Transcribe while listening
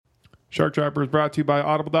Shark Trapper is brought to you by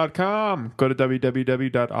Audible.com. Go to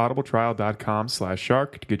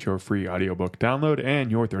www.audibletrial.com/shark to get your free audiobook download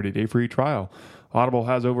and your 30-day free trial. Audible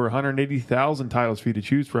has over 180,000 titles for you to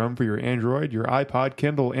choose from for your Android, your iPod,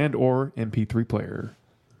 Kindle, and or MP3 player.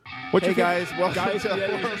 What's your guys? Welcome to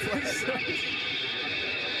Horror Place.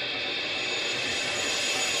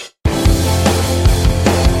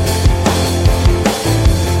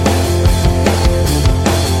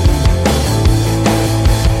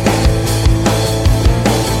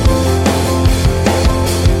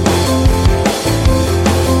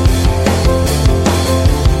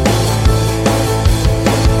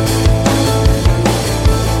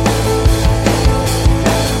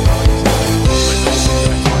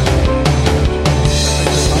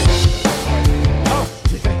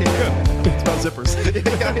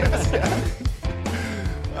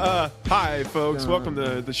 Hi, folks. Welcome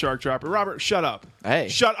to the Shark Trapper. Robert, shut up. Hey.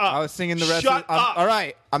 Shut up. I was singing the rest Shut up. all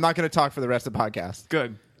right. I'm not going to talk for the rest of the podcast.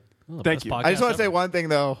 Good. Thank you. I just want to say one thing,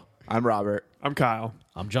 though. I'm Robert. I'm Kyle.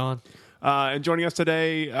 I'm John. And joining us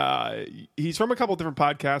today, he's from a couple different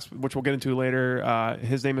podcasts, which we'll get into later.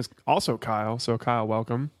 His name is also Kyle. So, Kyle,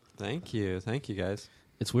 welcome. Thank you, guys.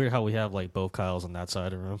 It's weird how we have like both Kyles on that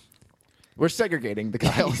side of the room. We're segregating the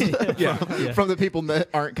Kyles from the people that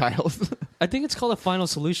aren't Kyles. I think it's called a final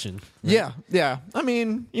solution. Right? Yeah. I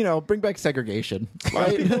mean, bring back segregation. A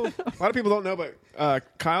lot of people don't know, but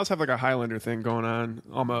Kyles have like a Highlander thing going on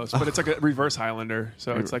almost, but it's like a reverse Highlander.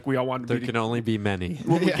 So it's like we all want to There can only be many.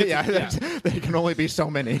 There can only be so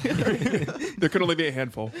many. There can only be a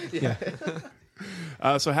handful. Yeah.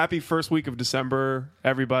 So happy first week of December,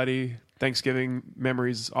 everybody. Thanksgiving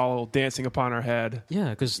memories all dancing upon our head.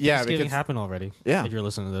 Yeah, because Thanksgiving happened already. Yeah. If you're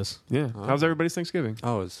listening to this. Yeah. How's everybody's Thanksgiving?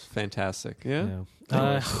 Oh, it was fantastic. Yeah.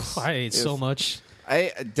 I ate so much.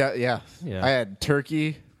 I had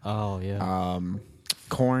turkey. Oh, yeah.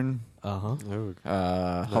 Corn. Uh-huh. Ooh,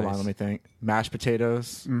 Hold on, let me think. Mashed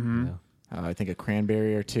potatoes. Mm-hmm. Yeah. I think a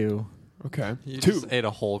cranberry or two. Okay. You Two. just ate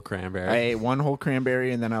a whole cranberry. I ate one whole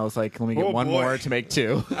cranberry, and then I was like, let me get one more to make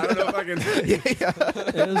two. I don't know if I can.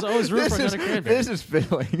 There's always room for another cranberry. This is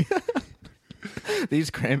filling.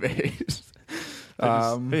 These cranberries.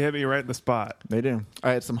 They hit me right in the spot. They do.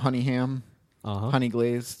 I had some honey ham, honey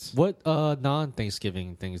glazed. What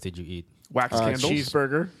non-Thanksgiving things did you eat? Wax candles.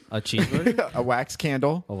 Cheeseburger. A cheeseburger? A wax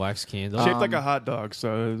candle. A wax candle? Shaped like a hot dog, so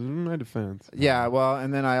in my defense. Yeah, well,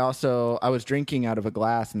 and then I was drinking out of a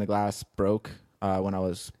glass, and the glass broke when I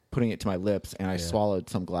was putting it to my lips, and I swallowed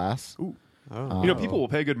some glass. Ooh. Oh. People will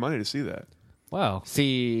pay good money to see that. Wow.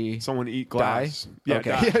 See someone eat glass. Die? Yeah,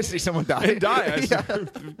 okay. die. Yeah, see someone die. And die.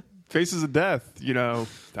 Faces of death,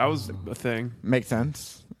 that was a thing. Makes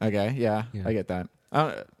sense. Okay, yeah, I get that.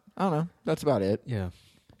 I don't know. That's about it. Yeah.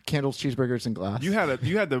 Candles, cheeseburgers, and glass. You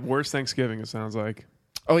had the worst Thanksgiving, it sounds like.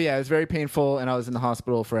 Oh, yeah, it was very painful, and I was in the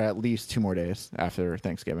hospital for at least 2 more days after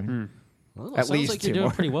Thanksgiving. Well, At sounds least like you're 2 doing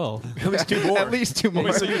more. pretty well. At least 2 more. At least 2 more.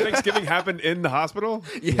 Wait, so your Thanksgiving happened in the hospital?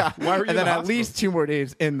 Yeah. Why were you and in then the at hospital? least 2 more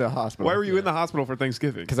days in the hospital. Why were you in the hospital for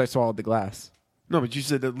Thanksgiving? Because I swallowed the glass. No, but you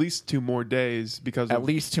said at least 2 more days because At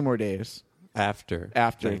least 2 more days After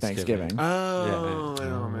Thanksgiving. Oh,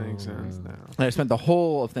 that makes sense now. And I spent the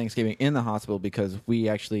whole of Thanksgiving in the hospital because we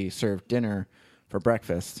actually served dinner for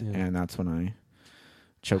breakfast, and that's when I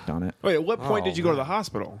choked on it. Wait, at what point Oh, did you go to man. the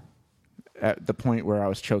hospital? At the point where I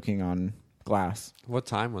was choking on glass. What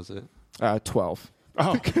time was it? 12.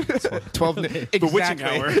 Oh, 12 exactly. the witching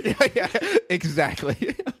hour. yeah,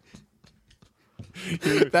 exactly.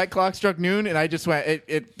 That clock struck noon, and I just went.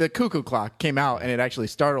 The cuckoo clock came out, and it actually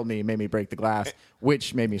startled me, made me break the glass,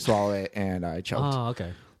 which made me swallow it, and I choked. Oh,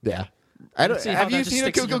 okay. Yeah. I don't. see how Have that you just seen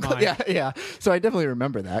a sticks in cuckoo your clock? mind. Yeah. So I definitely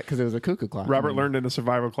remember that because it was a cuckoo clock. Robert learned in a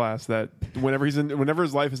survival class that whenever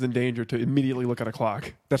his life is in danger, to immediately look at a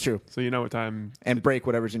clock, That's true. so you know what time. And break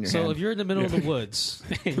whatever's in your So hand. if you're in the middle of the woods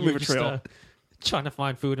and Leave you're a just trail. trying to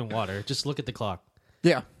find food and water, just look at the clock.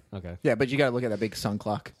 Yeah. Okay. Yeah, but you got to look at that big sun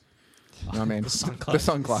clock. You know what I mean? The sun clock. The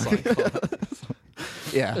sun clock.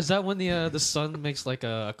 Yeah. Is that when the sun makes like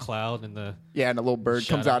a cloud and the Yeah, and a little bird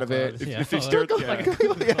comes shadow out of it. cloud? Yeah. If you stare,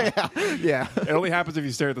 Yeah. it only happens if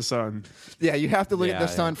you stare at the sun. Yeah, you have to look at the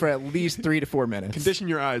Yeah, sun for at least 3 to 4 minutes. Condition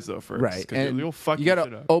your eyes though first, Right. 'cause And you'll fuck you your got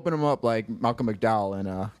shit to up. open them up like Malcolm McDowell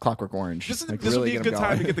in Clockwork Orange. This Like, would really be a get good 'em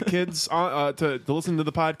time to going. get the kids on, to listen to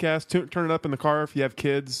the podcast. Turn it up in the car if you have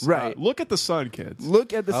kids. Right. Look at the sun, kids.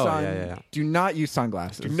 Look at the Oh, sun. yeah. Do not use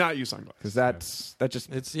sunglasses. Do not use sunglasses. Because that just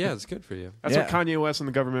It's good for you. That's what Yeah. Kanye West and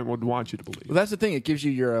the government would want you to believe. well, that's the thing. It gives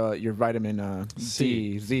you your vitamin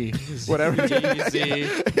C. Z, whatever.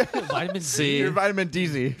 vitamin C. Your vitamin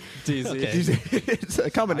DZ. DZ. Okay. DZ. It's a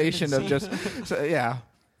combination of Vitamin just yeah.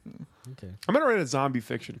 Okay. I'm gonna write a zombie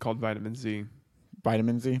fiction called Vitamin Z.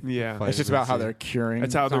 Vitamin Z. Yeah, Vitamin It's just about how Z. they're curing.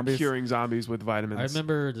 that's how zombies. they're curing zombies with vitamins. I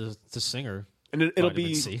remember the singer. and it'll Vitamin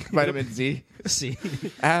be C. Vitamin Z. C.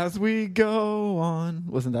 As we go on,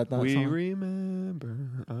 wasn't that we song? remember.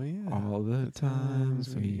 Oh yeah, All the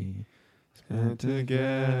times we spent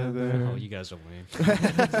together. Oh, you guys are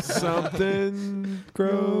lame. Something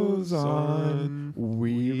grows on.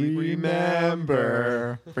 We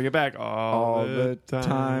remember Bring it back. all the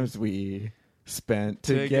times we spent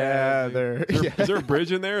together. Is there a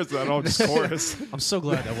bridge in there? Is that all just chorus? I'm so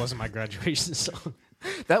glad that wasn't my graduation song.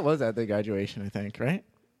 That was at the graduation, I think, right?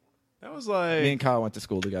 That was Me like and Kyle went to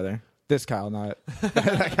school together. This Kyle, not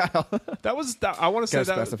that Kyle. that was. I want to say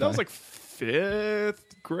Gotta that specify. was like 5th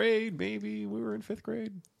grade. Maybe we were in 5th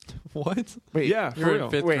grade. What? Wait, Yeah, You for were real.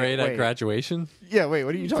 in fifth Wait, grade wait. at graduation? yeah. Wait,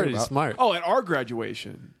 what are you talking Pretty about? smart. Oh, at our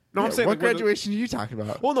graduation. No, I'm Yeah, saying what like, when the- graduation are you talking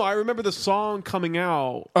about? Well, no, I remember the song coming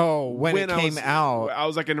out. Oh, when it I came was, out. I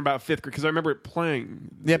was like in about 5th grade because I remember it playing.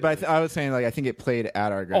 Yeah, but I was saying like I think it played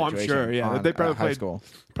at our Oh, I'm graduation. sure. Yeah, on, they probably high played. school.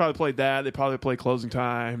 Probably played that. They probably played Closing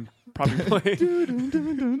Time. Probably played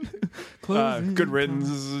Good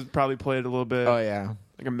Riddance. Probably played a little bit. Oh yeah,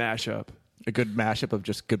 Like a mashup. a good mashup of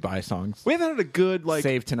just goodbye songs. We haven't had a good like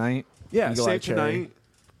Save Tonight. yeah, Eagle Eye Save Cherry. Tonight.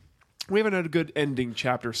 We haven't had a good ending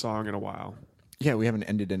chapter song in a while. Yeah, we haven't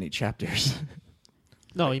ended any chapters.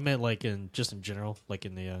 No, you meant like in general, like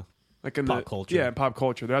in the. Like in Pop culture. Yeah, in pop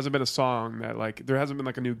culture. There hasn't been a song that like there hasn't been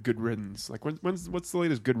like a new Good Riddance. Like what's the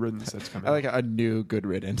latest Good Riddance that's coming? I like a new Good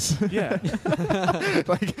Riddance. Yeah.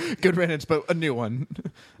 Like Good Riddance, but a new one.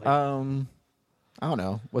 I don't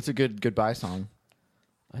know. What's a good goodbye song?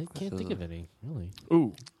 I can't think of any really.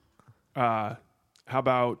 Ooh. How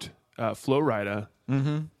about Flow Rida?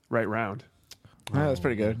 Mm-hmm. Right Round. Yeah, that's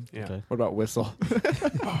pretty good. Yeah. Okay. What about Whistle?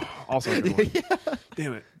 Also a good one.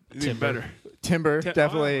 Damn it. It's even Timber. better. Timber,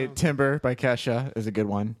 definitely. oh. Timber by Kesha is a good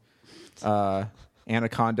one.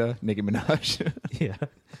 Anaconda, Nicki Minaj. Yeah.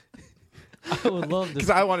 I would love Because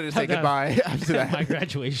this. I wanted to say Have that goodbye after at my that.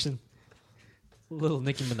 graduation. Little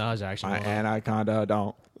Nicki Minaj action. My going on. Anaconda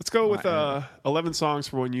don't. Let's go with My- 11 songs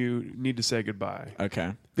for when you need to say goodbye. Okay.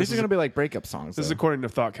 This These are is going to be like breakup songs. This is though. according to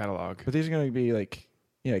Thought Catalog. But these are going to be like,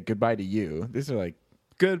 yeah, goodbye to you. These are like,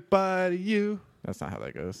 Goodbye to you. that's not how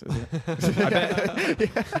that goes, is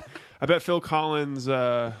it? I bet Phil Collins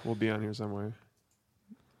will be on here somewhere.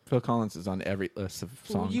 Phil Collins is on every list of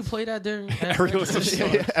Well, songs. you play that during Every list of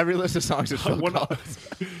songs. Yeah, every list of songs is Phil One- Collins.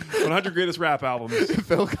 100 greatest rap albums.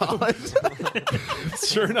 Phil Collins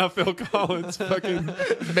Sure enough, Phil Collins fucking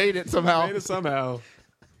made it somehow. made it somehow.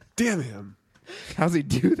 Damn him. How's he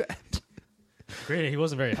do that? Great, he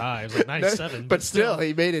wasn't very high. It was like 97. But still,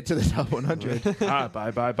 he made it to the top 100.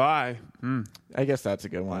 Bye. I guess that's a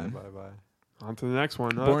good one. Bye. On to the next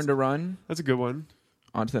one. Oh, Born to Run. that's a good one.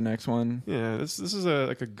 On to the next one. Yeah, this is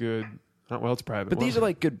a good. Well, it's private. But these are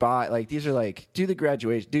like goodbye. Like these are like do the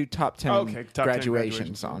graduation. Do top 10 Okay, top 10 graduation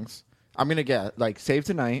graduation songs. I'm gonna get like Save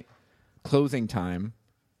Tonight, Closing Time,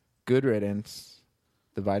 Good Riddance,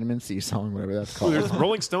 the Vitamin C song, whatever that's Ooh, called. there's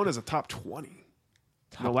Rolling Stone has a top 20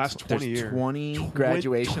 in the last 20 There's years. 20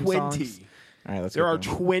 graduation 20. songs. All right, let's. There go are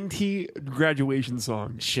down. 20 graduation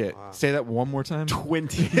songs. Shit. Say that one more time.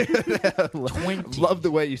 20. 20. Love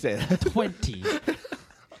the way you say that. 20.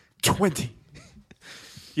 20.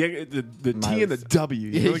 Yeah, the T Miley and the W.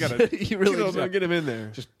 You really gotta You really just- get him in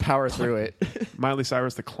there. Just power through it. Miley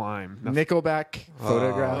Cyrus, The Climb. Nothing. Nickelback,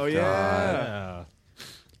 Photograph. Oh yeah. Yeah.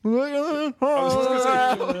 I was just gonna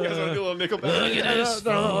say, you guys want to do a little Nickelback?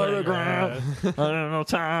 I don't know,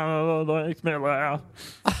 time makes me laugh.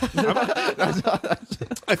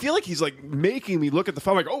 I feel like he's like making me look at the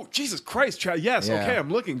phone. Like, oh Jesus Christ, Chad. Yes, Yeah. okay, I'm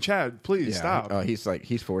looking. Chad, please Yeah. stop. Oh, he's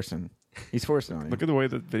forcing. He's forcing on you. Look at the way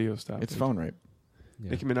the video stopped. It's phone rape.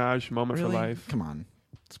 Nicki Minaj, Moment Really? for Life. Come on.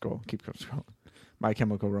 Scroll. Keep scrolling. My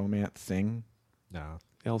Chemical Romance. Sing. No.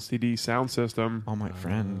 LCD Sound System. All my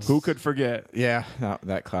friends. Who could forget? Yeah,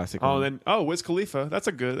 that classic. Oh, one. then Wiz Khalifa. That's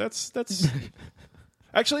a good. That's.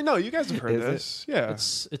 Actually, no. You guys have heard Is it? this. Yeah.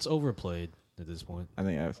 It's overplayed at this point. I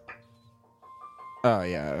think I was. Oh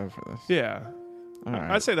yeah, for this. Yeah. All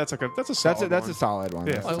right. I'd say that's a solid That's one. a solid one.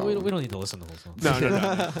 Yeah. That's a Oh, solid we one. don't need to listen to the whole song.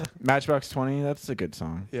 No. Matchbox 20. That's a good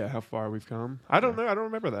song. Yeah, how far we've come. I don't know. I don't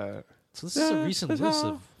remember that. So this is a recent list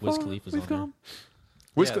of Wiz Khalifa's on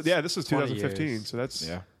there. Yeah, this is 20 2015. years. So that's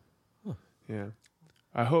Yeah. yeah.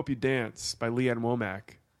 I Hope You Dance by Leanne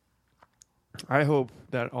Womack. I hope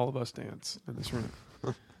that all of us dance in this room.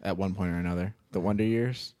 At one point or another. The Wonder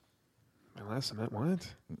Years. My last semester. What?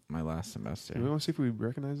 My last semester. Do we want to see if we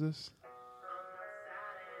recognize this?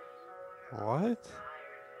 What?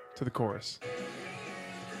 To the chorus.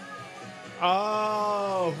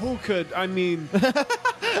 Oh, who could? I mean,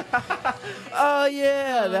 Oh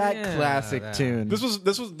yeah, that yeah, classic that. tune.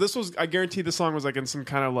 this was. I guarantee this song was like in some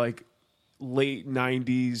kind of like late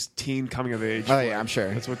 '90s teen coming of age. Oh yeah, I'm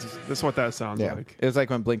sure. That's what that sounds Yeah, like. it was like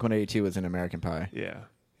when Blink-182 was in American Pie. Yeah,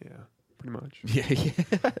 pretty much. Yeah,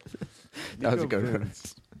 that was a good one.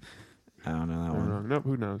 Vince. I don't know that I don't one. know. Nope,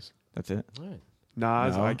 who knows? That's it. All right.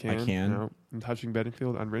 Nas, No, I I can. Can. No, I'm touching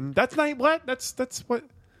Bedingfield, unwritten. That's not what. That's what.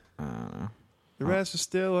 I don't know. The rest is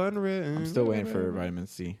still unwritten. I'm still waiting for Vitamin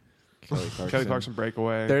C. Kelly Clarkson. Kelly Clarkson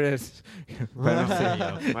breakaway. There it is. Vitamin C. There you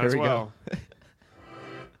go. Might Here as we well. go.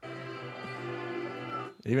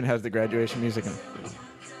 It even has the graduation music in.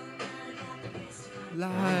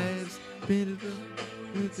 Lives been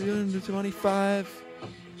 25.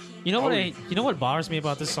 You know what? You know what bothers me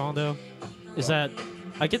about this song though, is that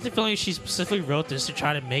I get the feeling she specifically wrote this to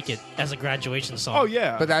try to make it as a graduation song. Oh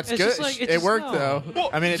yeah, But that's It's good. just like- it's it just worked no. though. Well,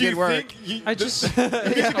 I mean, it do you did work. think you- I this just,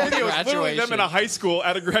 video is literally them in a Graduation. high school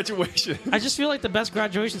at a graduation. I just feel like the best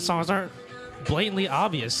graduation songs aren't blatantly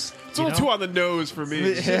obvious. It's a little too on the nose for me.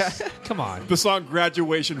 It's Yeah. Come on. The song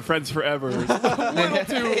 "Graduation," "Friends Forever." It's a little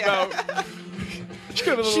too about. She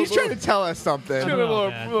could have a little, She's trying to tell us something. she could have a Oh, little,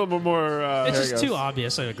 man. little bit more. It's There just it too goes.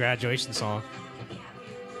 obvious, like a graduation song.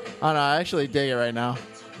 Oh no, I actually dig it right now.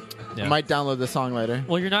 Yeah. I might download the song later.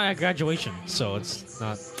 Well, you're not at graduation, so it's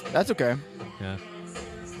not. That's okay. Yeah.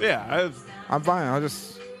 yeah, I'm fine. I'll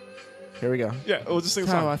just. Here we go. We'll just sing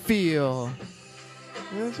the That's how I song. feel.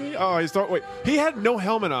 Oh, he's don't wait. He had no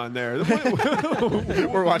helmet on there.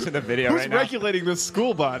 We're watching the video Who's right now. regulating this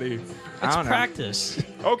school body? I It's don't know. practice.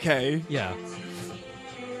 Okay, Yeah.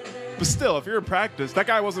 but still, if you're in practice, that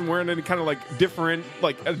guy wasn't wearing any kind of like different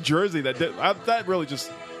like a jersey that really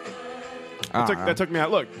just that took me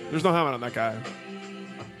out. Look, there's no helmet on that guy.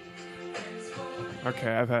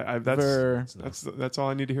 Okay, that's all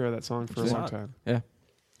I need to hear of that song for a She's long hot. time. Yeah.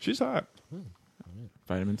 She's hot.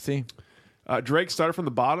 Vitamin C. Drake started from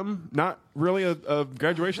the bottom. Not really a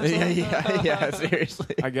graduation song. yeah,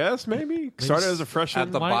 seriously. I guess maybe started as a freshman.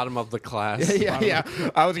 At the Why- bottom of the class. yeah.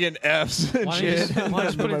 I was getting F's and Why don't you shit. just, why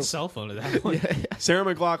don't you put in cell phone to that one? Sarah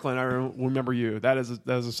McLachlan, I remember you. That is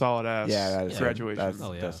a solid ass. Yeah, that is graduation. That's,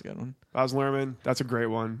 Oh, yeah. that's a good one. Baz Luhrmann, that's a great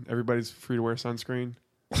one. Everybody's free to wear sunscreen.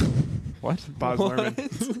 What? Baz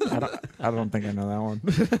Luhrmann. I don't think I know that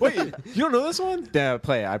one. Wait, you don't know this one? Yeah,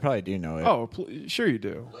 play it. I probably do know it. Oh, sure you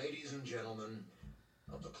do. Ladies and gentlemen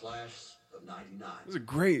of the class of '99. This is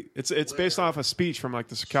great. It's based off a speech from like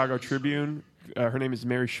the Chicago Tribune. Her name is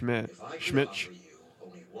Mary Schmidt. If I could Schmidt. offer you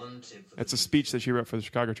only one tip for It's the a speech that she wrote for the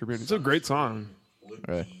Chicago Tribune. It's a great song. would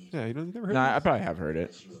Really? be Yeah, you never heard No, of I it? probably have heard it.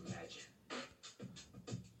 as you imagine.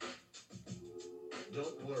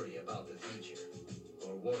 Don't worry about the future,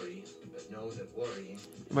 or worry, but know that worrying.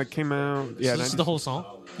 It like came out. Yeah, So this is the whole song?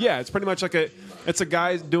 yeah. It's pretty much like it's a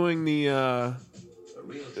guy doing the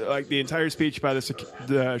like the entire speech by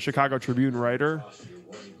the Chicago Tribune writer,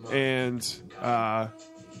 and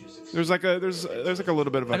there's like a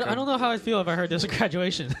little bit of I don't know how I feel if I heard this at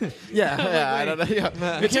graduation. Yeah, I don't know.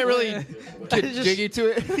 Yeah. You can't really get just- jiggy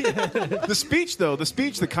to it. the speech,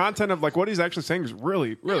 the content of like what he's actually saying is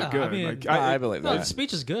really Yeah, good. I mean- like, No, I believe No, the that.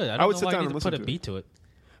 speech is good. I I don't would know sit why down you and need to put a listen to beat to it.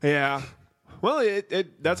 Yeah. Well,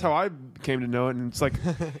 that's how I came to know it, and it's like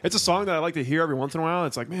it's a song that I like to hear every once in a while.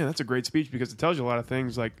 It's like, man, that's a great speech because it tells you a lot of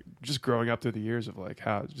things, like just growing up through the years of like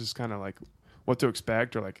how just kind of like what to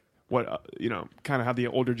expect or like what kind of how the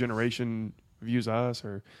older generation views us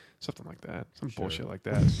or something like that, some bullshit like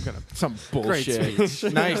that. Some kind of Some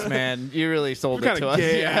bullshit. Nice, man. You really sold Some it to kinda us.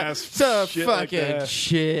 gay Yeah. ass Some shit like fucking that.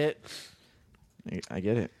 shit. I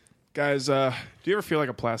get it. guys. Do you ever feel like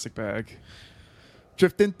a plastic bag?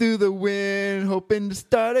 Drifting through the wind, hoping to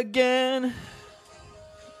start again.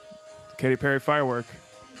 Katy Perry, Firework.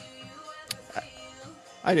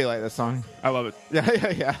 I do like that song. I love it.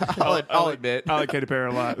 Yeah. I'll admit. I like Katy Perry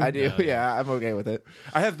a lot. I do. Yeah, I'm okay with it.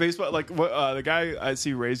 I have baseball. Like the guy I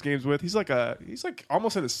see Rays games with, he's like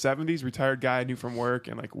almost in his 70s, retired guy I knew from work,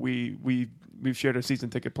 and like we've shared our season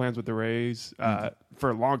ticket plans with the Rays for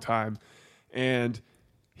a long time, and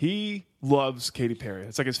he loves Katy Perry.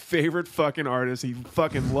 It's like his favorite fucking artist. He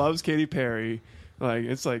fucking loves Katy Perry. Like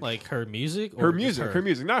it's like Her music? Or her just music, her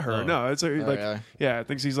music, not her. Oh. No, it's like really? yeah. I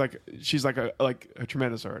think she's like a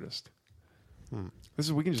tremendous artist. This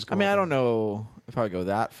is we can just. Go I mean, I over. don't know if I would go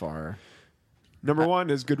that far. Number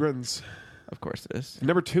one is Good Riddance. Of course it is.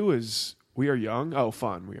 Number two is We Are Young. Oh,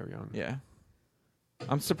 fun. We Are Young. Yeah.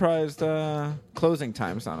 I'm surprised Closing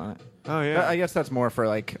Time's not on it. Oh yeah. But I guess that's more for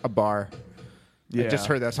like a bar. yeah. I just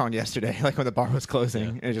heard that song yesterday, like when the bar was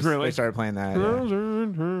closing. And it just Really? they started playing that.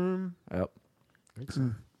 Yeah. Yep.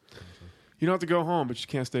 You don't have to go home, but you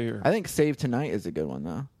can't stay here. I think Save Tonight is a good one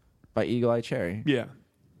though, by Eagle Eye Cherry. Yeah.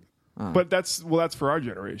 Oh. But that's for our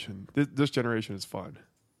generation. This generation is fun.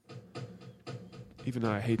 Even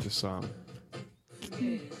though I hate this song. Do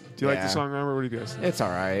you like the song, Robert? What do you guys think? It's all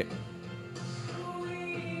right.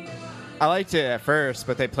 I liked it at first,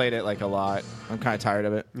 but they played it like a lot. I'm kind of tired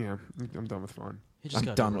of it. Yeah, I'm done with fun. It just I'm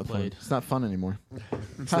got done with fun. overplayed. It's not fun anymore.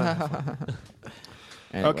 It's not fun.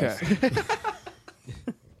 Anyways. Okay.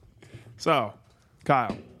 So,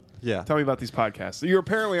 Kyle, Yeah. tell me about these podcasts. You're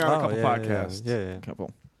apparently on a couple podcasts. Yeah.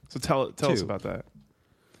 Couple. So tell us Two. about that.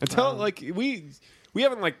 And tell like we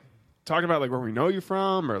haven't like talked about like where we know you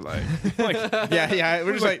from or like Yeah.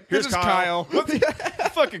 We're just like, here's this is Kyle. What the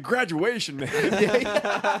fucking graduation, man.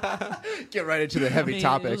 Get right into the heavy This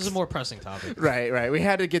topics. is a more pressing topic. Right. We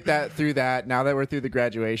had to get that through that. Now that we're through the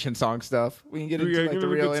graduation song stuff, we can get into like the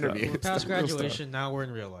real good stuff. interview. We're past graduation. Now we're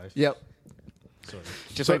in real life. Yep. Sort of.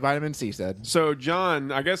 Just So- like Vitamin C said. So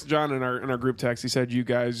John, I guess John in our group text, he said you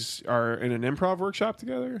guys are in an improv workshop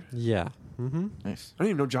together. Yeah. Mm-hmm. Nice. I didn't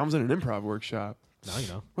even know John was in an improv workshop. Now you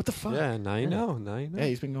know. What the fuck? Yeah. Now you know. Yeah,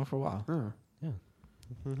 he's been going for a while. Oh.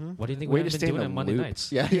 What do you think Way we to haven't stay been in doing a on Monday loop.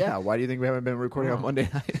 nights? Yeah. Why do you think we haven't been recording on Monday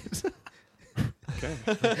nights? Okay.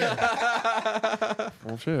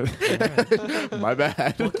 Well, shit. My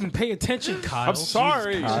bad. Fucking pay attention, Kyle. I'm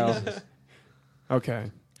sorry. Jesus Kyle. Christ.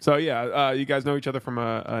 Okay. So yeah, you guys know each other from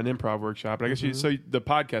an improv workshop. But I guess so the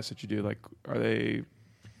podcasts that you do, like, are they?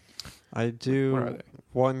 I What are do they?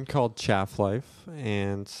 one called Chaff Life,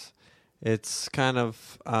 and it's kind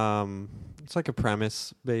of it's like a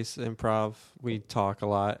premise-based improv. We talk a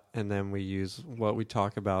lot, and then we use what we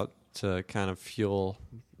talk about to kind of fuel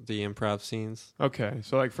the improv scenes. Okay.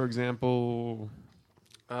 So like for example,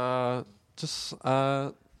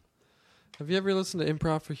 Have you ever listened to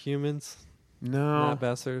Improv for Humans? no. Matt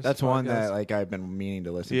Besser's That's one podcast? that like I've been meaning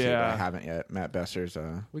to listen to, but Yeah. I haven't yet. Matt Besser's.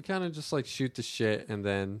 We kind of just like shoot the shit, and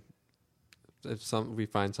then if we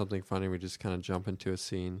find something funny, we just kind of jump into a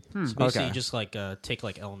scene. So basically, Okay. you just like take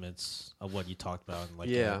like elements of what you talked about and like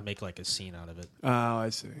Yeah. make like a scene out of it. Oh, I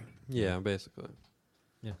see. Yeah, basically.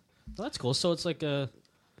 Well, that's cool. So it's like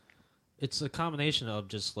it's a combination of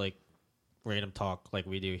just like random talk like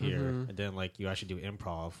we do here, Mhm. and then like you actually do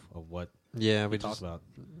improv of what Yeah, we we talk just about.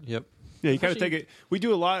 Yep. Yeah, you kind of Actually- take it. We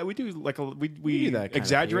do a lot. We do like we do that kinda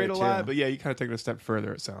exaggerate here, a lot, too. but yeah, you kind of take it a step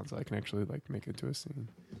further. It sounds like and actually like make it into a scene.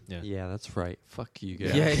 Yeah, that's right. Fuck you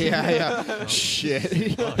guys. Yeah. Shit.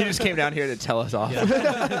 He just came down here to tell us off.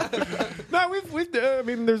 No, we've. I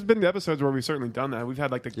mean, there's been episodes where we've certainly done that. We've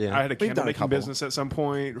had like Yeah. I had a We've candle done a making couple. business at some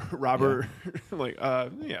point. Robert, like,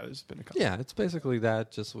 there's been a couple. Yeah, it's basically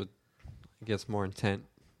that, just with, I guess, more intent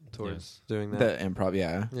towards doing The that. improv,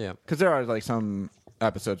 yeah. Yeah. Because there are like some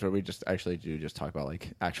episodes where we just actually do just talk about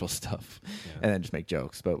like actual stuff and then just make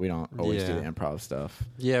jokes, but we don't always do Yeah. the improv stuff.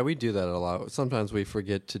 Yeah, we do that a lot. Sometimes we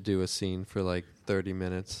forget to do a scene for like 30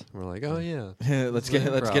 minutes. We're like, oh yeah. let's get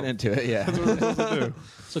Improv. into it. Yeah. That's what we're supposed to do.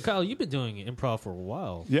 So Kyle, you've been doing improv for a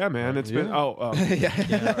while. Yeah, man, it's been. Yeah. Oh,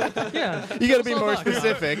 Yeah, You got to be Tell more us all about it.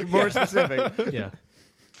 specific. More specific. yeah.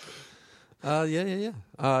 Yeah.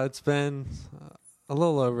 It's been a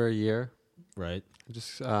little over a year. Right.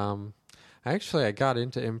 Just actually, I got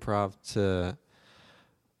into improv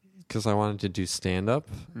because I wanted to do stand up,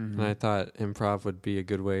 and I thought improv would be a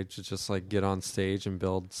good way to just like get on stage and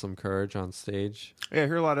build some courage on stage. yeah. I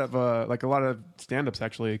hear a lot of stand-ups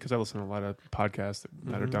actually because I listen to a lot of podcasts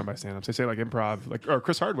that are done by stand-ups. They say like improv, or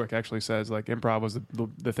Chris Hardwick actually says like improv was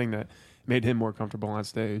the thing that made him more comfortable on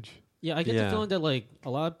stage. Yeah, I get the Yeah. feeling that like a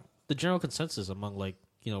lot the general consensus among like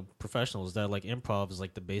professionals that like improv is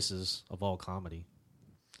like the basis of all comedy.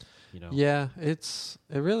 Yeah, it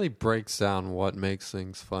really breaks down what makes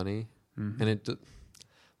things funny, and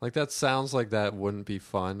like that sounds like that wouldn't be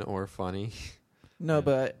fun or funny. No,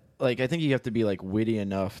 but like I think you have to be like witty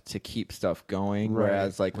enough to keep stuff going. Right.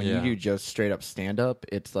 Whereas like when Yeah. you do just straight up stand up,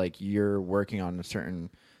 it's like you're working on a certain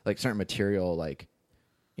material like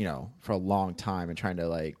for a long time and trying to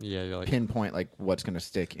like Yeah, you're like, pinpoint like what's going to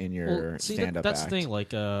stick in your stand up that's act. the thing. Like,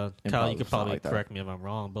 Kyle, Improv you could is not probably like that. correct me if I'm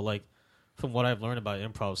wrong, but like from what I've learned about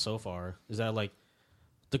improv so far is that like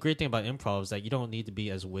the great thing about improv is that you don't need to be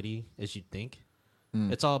as witty as you think.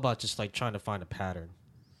 It's all about just like trying to find a pattern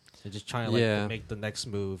and just trying to like Yeah. make the next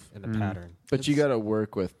move in the pattern. But you got to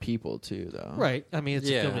work with people too, though. Right. I mean, it's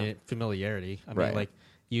Yeah. familiarity. I Right. mean, like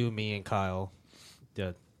you, me, and Kyle,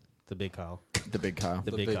 the big Kyle, The big Kyle.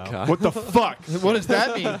 the, the big, big Kyle. cock. What the fuck, What does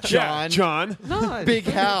that mean, Yeah, John? No, Big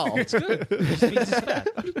Hal. it's good. It just means it's fat.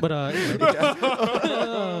 But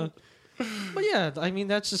anyway. But yeah, I mean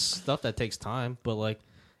that's just stuff that takes time. But like,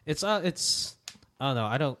 it's I don't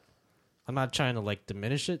know. I'm not trying to like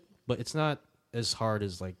diminish it, but it's not as hard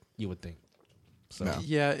as like you would think. So No.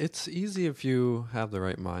 Yeah, it's easy if you have the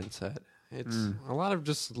right mindset. It's a lot of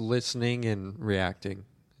just listening and reacting.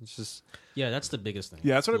 It's just yeah, that's the biggest thing.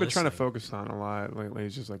 Yeah, that's what I've been trying to Listening. focus on a lot lately.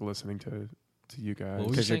 Is just like listening to you guys. What were you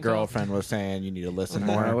Because your saying, Kyle? girlfriend was saying you need to listen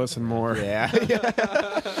More, I more. listen more. Yeah.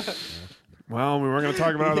 Well, we weren't going to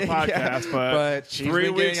talk about it on the Yeah, podcast, but she's 3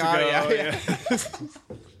 been weeks getting ago, audio. Yeah.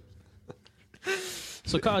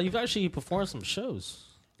 So Kyle, you've actually performed some shows,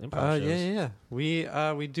 improv shows. yeah.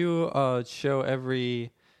 We do a show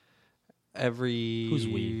every Who's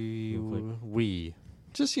we? Real quick. we.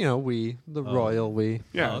 Just we, the royal we.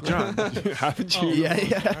 yeah, Oh, okay. John, haven't you? Oh,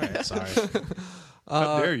 Yeah. All right, sorry.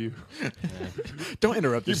 How dare you? Don't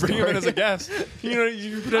interrupt You the bring him in as story. a guest. You don't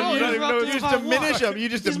even interrupt know. him. You just If I diminish want. him. You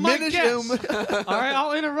just He's my diminish guest. him. All right,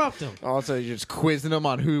 I'll interrupt him. Also, you're just quizzing him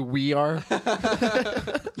on who we are.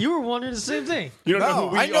 You were wondering the same thing. You don't know No,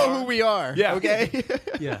 who we I know are. who we are. Yeah. Okay.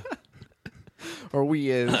 Yeah. Or we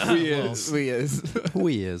is. We is. We is.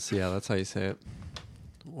 We is, yeah, that's how you say it.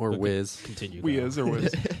 Or whiz. Continue. We Kyle. is or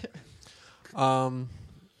was.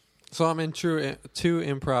 So I'm in two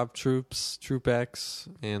improv troops, Troop X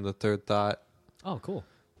and the Third Thought. Oh, cool.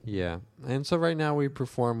 Yeah. And so right now we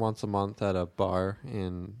perform once a month at a bar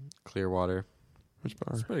in Clearwater. Which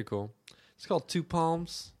bar? It's pretty cool. It's called Two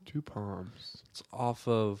Palms. 2 Palms. It's off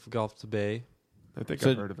of Gulf to Bay. I think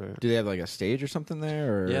So I've heard of it. Do they have like a stage or something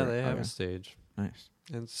there? Or? Yeah, they have Okay. a stage. Nice.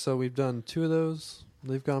 And so we've done 2 of those.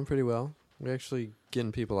 They've gone pretty well. We're actually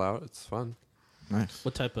getting people out. It's fun. Nice.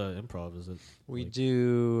 What type of improv is it? We Like-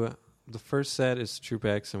 do the first set is Troop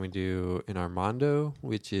X, and we do an Armando,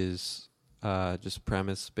 which is just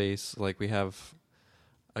premise based. Like we have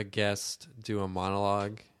a guest do a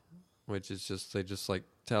monologue, which is just they just like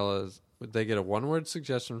tell us. They get a 1-word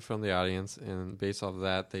suggestion from the audience, and based off of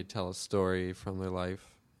that, they tell a story from their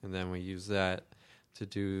life, and then we use that to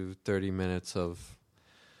do 30 minutes of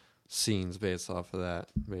scenes based off of that,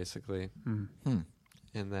 basically.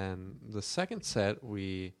 And then the second set,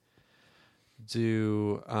 we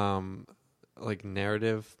do like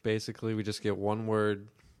narrative, basically. We just get 1 word,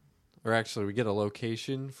 or actually we get a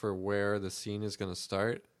location for where the scene is going to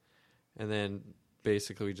start. And then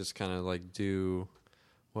basically we just kind of like do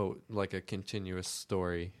like a continuous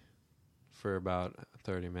story for about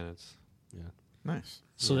 30 minutes. Yeah. Nice.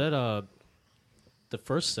 So that the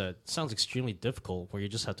first set sounds extremely difficult, where you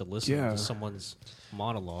just have to listen Yeah. to someone's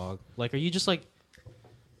monologue. Like, are you just like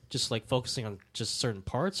focusing on just certain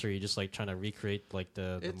parts, or are you just like trying to recreate like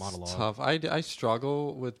the It's monologue? tough. I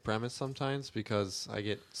struggle with premise sometimes because I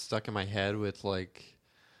get stuck in my head with like,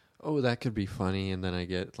 oh, that could be funny, and then I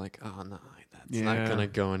get like, oh no, that's not Yeah. gonna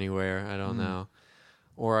go anywhere. I don't know,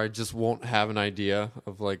 or I just won't have an idea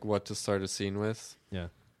of like what to start a scene with. Yeah.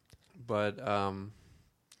 But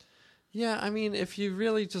yeah, I mean, if you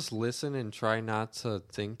really just listen and try not to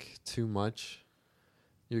think too much,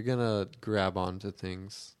 you're gonna grab onto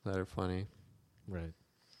things that are funny. Right.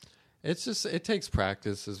 It's just, it takes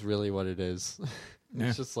practice is really what it is. Yeah.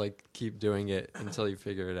 It's just like keep doing it until you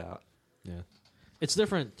figure it out. Yeah. It's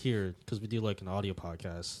different here because we do like an audio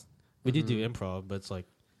podcast. We do improv, but it's like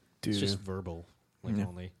Dude. it's just verbal, like Yeah.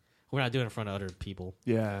 only. We're not doing it in front of other people.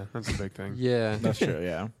 Yeah, that's a big thing. Yeah. That's true.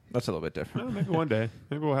 Yeah. That's a little bit different. Well, maybe one day.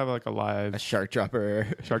 Maybe we'll have like a A live shark dropper.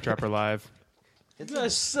 Shark Trapper live. You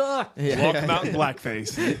guys suck. Welcome out in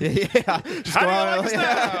blackface. Yeah. Just How go do you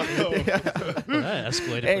out- like us now? Well, that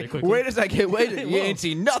escalated Hey, pretty quickly. wait a second. Wait. You Whoa. ain't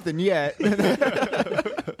seen nothing yet.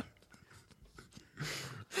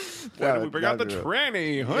 Why did we bring out the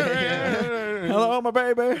tranny? Hello, my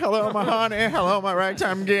baby. Hello, my honey. Hello, my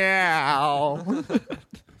ragtime gal.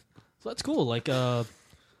 So that's cool. Like, so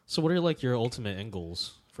what are like your ultimate end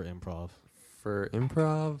goals for improv? For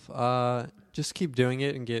improv, just keep doing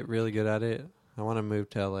it and get really good at it. I want to move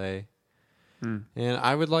to LA. And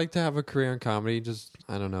I would like to have a career in comedy, just,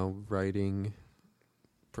 I don't know, writing,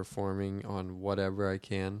 performing on whatever I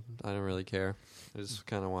can. I don't really care. I just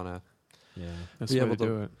kind of want to, Yeah, That's Be the way able to to-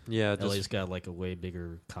 do it. yeah, LA's just, got like a way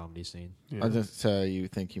bigger comedy scene. Yeah. So you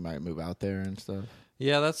think you might move out there and stuff?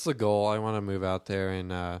 yeah, that's the goal. I want to move out there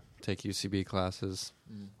and take UCB classes.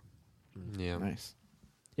 Yeah, Nice.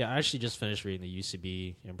 Yeah, I actually just finished reading the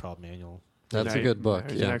UCB improv manual. that's Now a you- good book.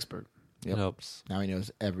 He's an Yeah, expert. Yep. it helps. Now he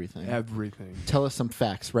knows everything. Everything. Tell us some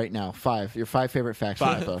facts right now. Your 5 favorite facts from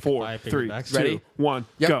the 5, book. 4, Five favorite 3, facts. 2, Ready? 1,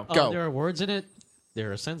 Yep. go. Go. There are words in it.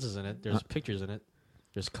 There are sentences in it. There's pictures in it.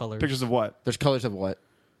 There's colors. Pictures of what? There's colors of what?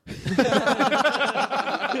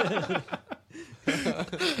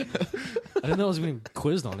 I didn't know I was being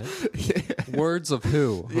quizzed on it. Words of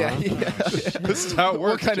who? Huh? Yeah. This is how it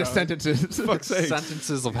works. What kind of John. sentences? Fuck's sake.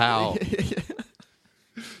 Sentences of how.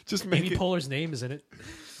 Just make Amy it. Poehler's name is in it.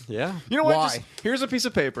 Yeah. You know what? Why? Just, here's a piece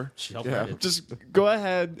of paper. Yeah. Just go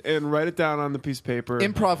ahead and write it down on the piece of paper.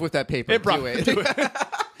 Improv with that paper. Improv. Do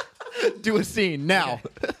it. Do a scene now.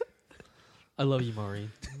 I love you,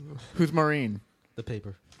 Maureen. Who's Maureen? The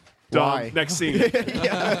paper. Done. Why? Next scene.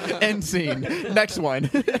 Yeah. End scene. Next one.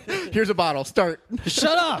 Here's a bottle. Start.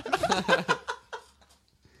 Shut up.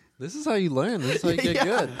 This is how you learn. This is how you get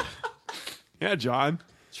good. Yeah, John.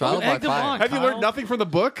 Trial Don't by egg them fire. on. Have you Kyle. learned nothing from the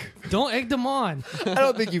book? Don't egg them on. I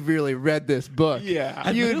don't think you've really read this book. Yeah.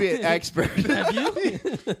 You would be an expert. Have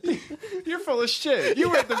you? You're full of shit. You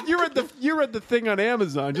read the thing on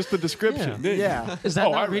Amazon, just the description. didn't you? Yeah. Is that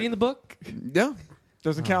Oh, I not read reading the book? No.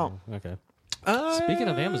 Doesn't count. Okay. Speaking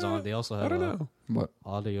of Amazon, they also have I don't know. What?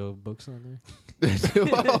 audio books on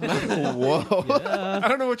Whoa. I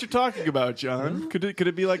don't know what you're talking about, John. Could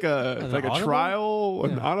it be like a audible? trial,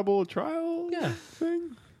 an Yeah. audible trial Yeah.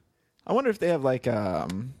 thing? I wonder if they have like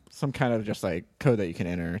some kind of just like code that you can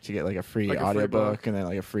enter to get like a free Like a free audiobook book. and then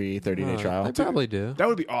like a free 30-day trial. They probably do. That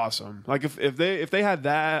would be awesome. Like if they had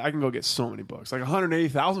that, I can go get so many books, like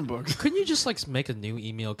 180,000 books. Couldn't you just like make a new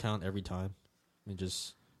email account every time and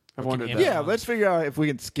just? I've Or wondered can that. Yeah, let's figure out if we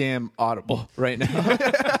can scam Audible right now.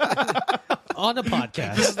 on the This is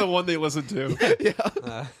podcast. the one they listen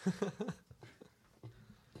to.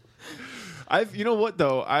 You know what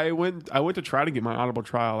though? I went to try to get my Audible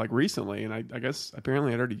trial like recently, and I guess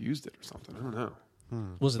apparently I'd already used it or something. I don't know.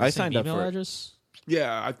 Was it the I same signed up email for it. address?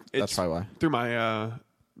 Yeah, That's it's probably why. through my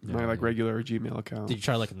my like regular Gmail account. Did you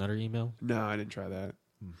try like another email? No, I didn't try that.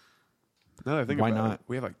 No, I think Why about not? it,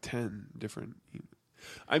 we have like 10 different.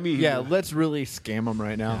 I mean, Yeah, let's really scam them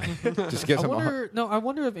right now. Just get I some.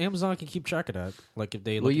 wonder if Amazon can keep track of that. Like if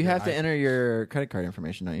they. Well, look you at your have to enter your credit card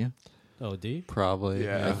information, don't you? Oh, do you? Probably.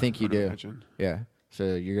 Yeah, I think you I'd do. imagine. Yeah.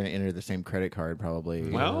 So you're going to enter the same credit card probably.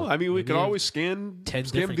 Well, I mean, we could Maybe always scan 10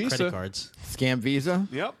 scam different Visa. credit cards. Scam Visa.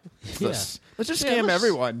 Yep. Yeah. Let's just Yeah, scam let's-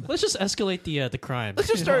 everyone. Let's just escalate the crime. Let's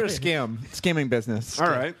just start a scamming business. All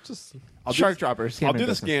right. I'll Shark do, droppers. I'll scamming do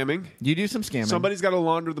the business. scamming. You do some scamming. Somebody's got to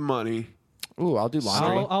launder the money. Ooh, I'll do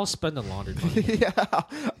laundry. I'll spend the laundry money. Yeah,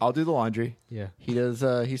 I'll do the laundry. Yeah. He does.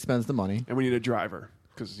 He spends the money. And we need a driver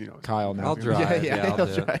because Kyle now. I'll drive. Yeah, I'll he'll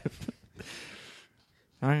do it. drive.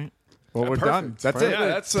 All right. Well, we're perfect. done. That's it. Yeah,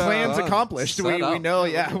 that's, Plans done. accomplished. Set We up. know.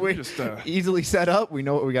 Yeah, we just, easily set up. We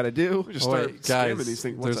know what we got to do. just Oh, start wait, scamming guys, these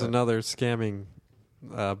things. What's there's that? another scamming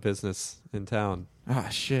business in town. Ah,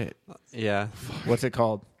 shit. Yeah. What's it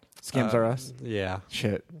called? Scams Are Us. Yeah.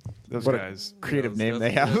 Shit. Those What guys. a creative Those name guys-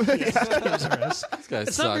 they have. These guys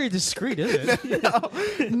It's suck. not very discreet, is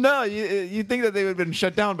it? No, you think that they would have been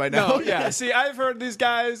shut down by now? No, yeah. See, I've heard these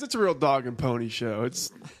guys. It's a real dog and pony show.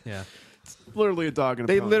 It's Yeah. literally a dog and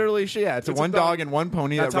a They pony. literally, yeah, it's a It's a one dog. dog and one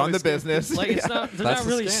pony That's that how run they the scam. business. Like it's Yeah. not. They're That's not a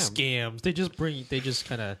really scam. scams. They just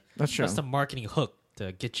kind of. That's true. That's the marketing hook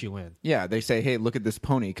to get you in. Yeah, they say, "Hey, look at this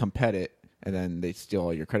pony, come pet it," and then they steal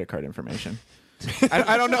all your credit card information.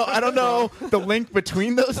 I don't know the link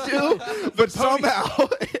between those two, but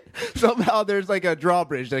somehow there's like a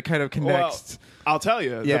drawbridge that kind of connects. I'll tell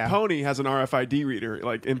you, Yeah. the pony has an RFID reader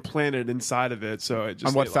like implanted inside of it, so it just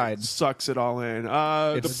On what it, side? sucks it all in. It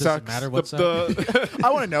The, Does sucks. it matter what side? the, I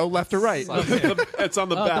want to know left or right. it's on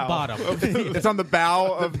the Oh, bow. the bottom. It's on the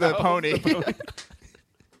bow of the pony.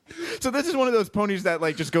 So this is one of those ponies that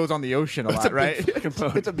like just goes on the ocean a lot, right?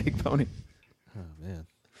 It's a big pony. Oh man.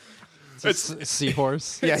 It's a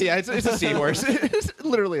seahorse. Yeah, it's a seahorse. It's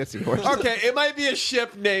literally a seahorse. Okay, it might be a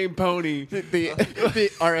ship named Pony. The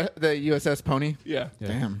USS Pony. Yeah. Yeah.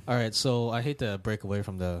 Damn. All right, so I hate to break away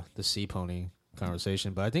from the sea pony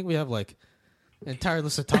conversation, but I think we have like an entire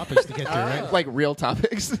list of topics to get through, right? Like real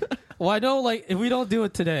topics. Well, I know like if we don't do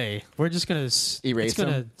it today, we're just gonna Erase it's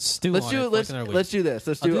gonna them? stew Let's on do it. it. Let's do this.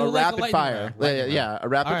 Let's I'll do do a like a rapid lightning fire. round. Lightning Yeah, a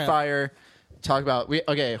rapid All right. fire. Talk about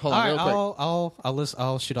okay. Hold on, All right, real quick.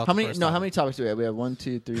 I'll shoot off. How the many? first No, topic. how many topics do we have? We have 1,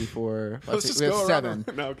 2, 3, 4. Let's just we have go around 7.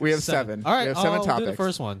 the- no, okay. We have Seven. 7. All right, we have 7 I'll topics. do the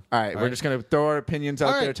first one. All right, All we're right. just gonna throw our opinions out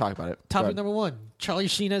All there. right. Talk about it. Go Topic ahead. number 1: Charlie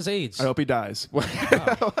Sheen has AIDS. I hope he dies.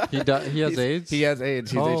 He has AIDS. He has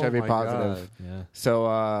AIDS. He's Oh HIV my positive. God. Yeah.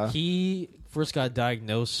 So, He first got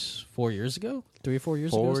diagnosed 4 years ago, 3 or 4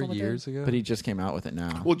 years ago. 4 something like that? years ago. but he just came out with it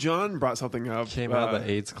now. Well, John brought something up. came out of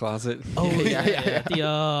the AIDS closet. Oh Yeah,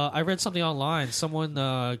 yeah. I read something online. Someone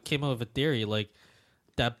came up with a theory like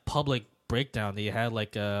that public breakdown that you had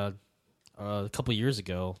like a couple years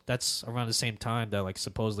ago. That's around the same time that like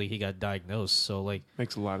supposedly he got diagnosed. So like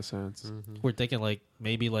Makes a lot of sense. we're thinking like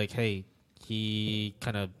maybe like hey he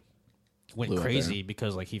kind of went Blew up crazy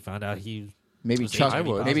because like he found out he Maybe was Chuck. HIV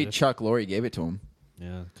Maybe positive. Chuck Lorre gave it to him.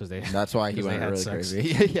 yeah because they That's why he 'Cause they went had really sex.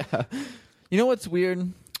 crazy. Yeah. You know what's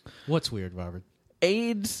weird? What's weird, Robert?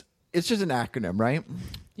 AIDS. It's just an acronym, right?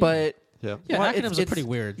 but Yeah. Yeah, Well, acronyms are pretty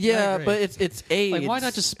weird. I Yeah, agree. but it's AIDS. Like, why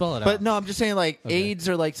not just spell it out? But no, I'm just saying like Okay. aids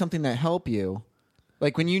are like something that help you.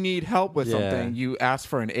 Like when you need help with Yeah. something, you ask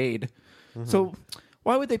for an aid. So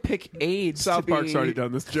why would they pick AIDS? South to Park's be... already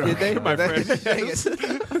done this joke. Did they? My friend. Dang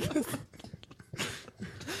it.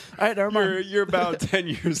 All right, never mind. You're about 10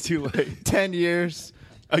 years too late. 10 years.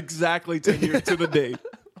 Exactly 10 years to the date.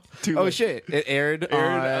 Too Oh late. shit! It aired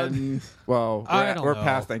on. Well, I don't we're know.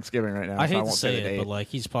 past Thanksgiving right now. I so hate to won't say the it, date. but like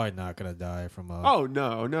he's probably not gonna die from a. Oh,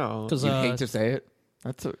 no. because You hate to say it.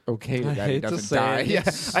 That's okay I that he hate to doesn't say die. it. Yeah,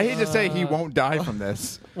 It's, I hate to say he won't die from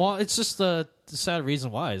this. well, it's just the sad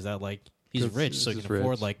reason why is that like he's 'Cause rich, he's so he just can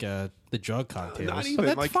afford rich. like the drug cocktails. Not But even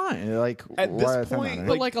that's like fine. Like at this why does that point, matter?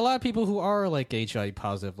 But like a lot of people who are like HIV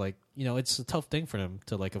positive, like it's a tough thing for them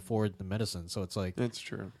to like afford the medicine. So it's like, That's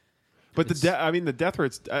true. But It's- the death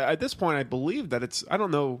rates at this point, I believe that it's. I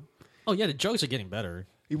don't know. oh yeah, the drugs are getting better.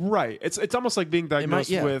 Right. It's almost like being diagnosed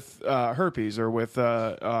yeah. with herpes or with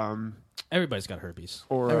Everybody's got herpes.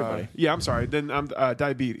 Everybody. yeah. I'm sorry. Then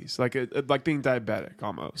diabetes, like like being diabetic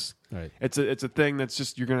almost. Right. It's a thing that's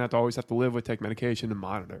just you're gonna always have to live with, take medication, and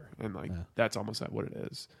monitor, and like Yeah. that's almost what it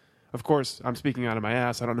is. Of course, I'm speaking out of my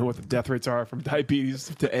ass. I don't know what the death rates are from diabetes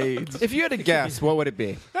to AIDS. if you had to guess, what would it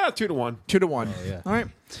be? 2 to 1. 2 to 1. Oh, yeah. All right,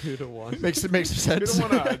 2 to 1. makes sense. 2 to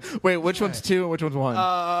 1 odds. Wait, which one's 2 and which one's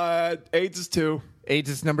 1? AIDS is 2. AIDS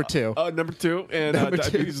is number 2. Number 2, and Number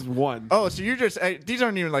two. diabetes is 1. Oh, so you're just these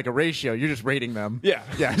aren't even like a ratio. You're just rating them. Yeah.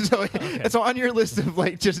 Yeah. So on your list of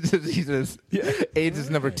like just diseases, AIDS is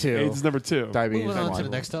number 2. AIDS is number 2. Diabetes Moving is on to one. the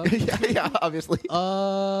next topic. yeah, obviously.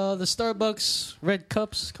 The Starbucks red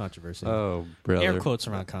cups controversy. Oh, brother. Air quotes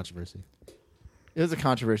around controversy. It was a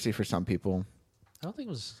controversy for some people. I don't think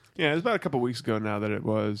it was. Yeah, it was about a couple weeks ago now that it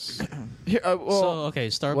was. Here, So well, okay,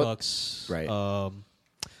 Starbucks, Right.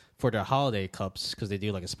 For their holiday cups, because they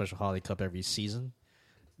do like a special holiday cup every season.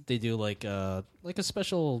 They do like a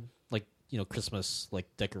special like Christmas like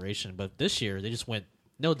decoration, but this year they just went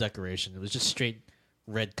no decoration. It was just straight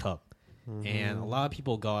red cup, and a lot of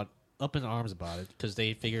people got up in arms about it because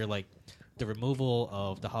they figure like the removal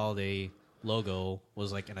of the holiday logo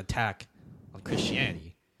was like an attack on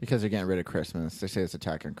Christianity. because they're getting rid of Christmas. They say it's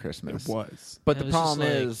attacking Christmas. It was. But And the it was just problem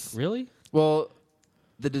like, is, really. well,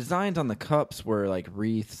 the designs on the cups were like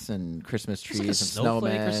wreaths and Christmas It trees was like a and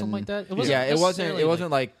snowflake snowmen. or something like that. It wasn't Yeah, it wasn't. necessarily It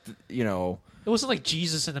wasn't like It wasn't like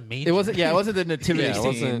Jesus in a manger. It wasn't. Yeah, it wasn't the nativity Yeah, it scene.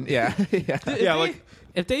 wasn't- Yeah, yeah. Yeah, like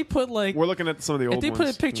if they put like we're looking at some of the old if they ones.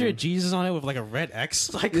 put a picture yeah. of Jesus on it with like a red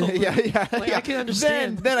X, like Yeah, over yeah, it, yeah. like, yeah. I can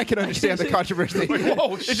understand. Then I can understand the controversy.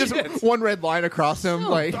 whoa, it's just shit. one red line across him.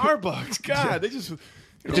 Like Starbucks. God, they just.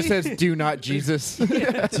 it just says "Do not Jesus."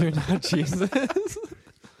 Do not Jesus.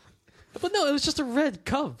 But no, it was just a red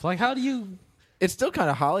cup. Like, how do you? It's still kind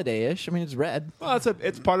of holiday-ish. I mean, it's red. Well,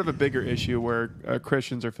 it's part of a bigger issue where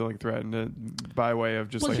Christians are feeling threatened by way of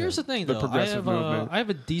just Well, like here's the thing, the though. progressive movement. I have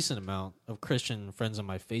a decent amount of Christian friends on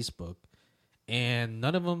my Facebook, and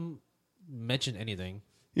none of them mentioned anything.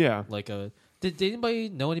 Yeah, Like, did anybody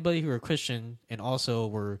know anybody who were Christian and also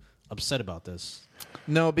were upset about this?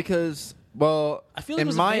 No, because well, I feel like in it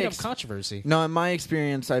was a my made-up controversy. No, in my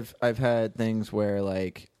experience, I've had things where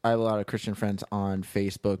like I have a lot of Christian friends on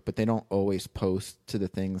Facebook, but they don't always post to the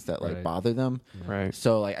things that like Right. bother them. right.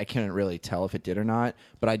 So like I couldn't really tell if it did or not.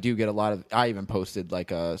 But I do get a lot of. I even posted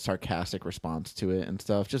like a sarcastic response to it and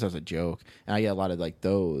stuff, just as a joke. And I get a lot of like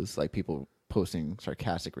those like people posting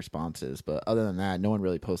sarcastic responses. But other than that, no one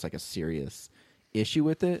really posts like a serious issue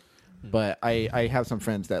with it. But I have some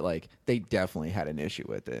friends that like they definitely had an issue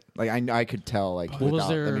with it. Like I could tell like What was without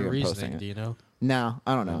them their even posting reasoning? it. Do you know? No,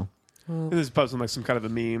 I don't know. This is posting like some kind of a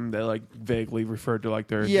meme that like vaguely referred to like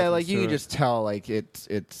their Yeah, like difference you to can it. just tell like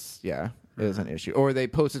it's yeah, it is an issue. Or they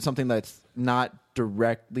posted something that's not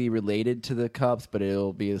directly related to the cups, but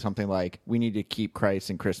it'll be something like we need to keep Christ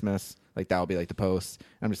in Christmas. Like that'll be like the post.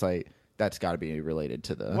 I'm just like that's got to be related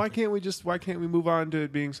to the. Why can't we move on to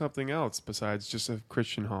it being something else besides just a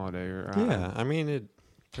Christian holiday or Yeah, I mean it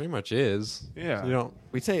pretty much is. Yeah. You don't.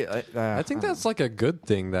 We say I think that's like a good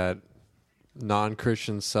thing that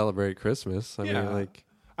non-Christians celebrate Christmas. I Yeah. mean, like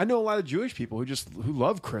I know a lot of Jewish people who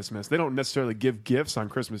love Christmas. They don't necessarily give gifts on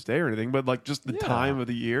Christmas Day or anything, but like just the Yeah. time of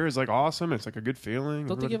the year is like awesome. It's like a good feeling.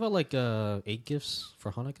 Don't they give out like 8 gifts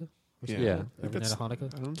for Hanukkah? Yeah. Yeah. I think Every night that's- of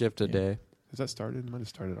Hanukkah? I don't- gift a day. Has that started? It might have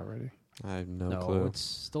started already. I have no, No, clue. it's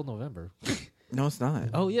still November. no, it's not.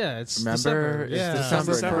 Oh yeah, it's Remember, December. it's Yeah.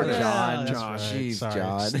 December December. for Yeah, John. that's John. right. Jeez, Sorry.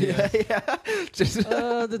 John. Yeah. yeah. Just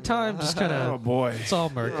The time just kind Oh of boy. it's all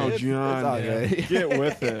murky. Oh, it's John. all good. Get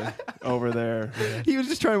with it over there. he was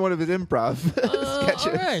just trying one of his improv all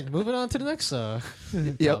sketches. right, moving on to the next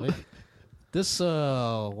Yep. topic. This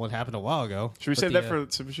one happened a while ago. Should we But save the, that for?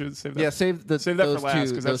 So we should save that. Yeah, save that for for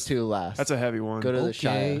last, 'cause those two last. That's a heavy one. Go to the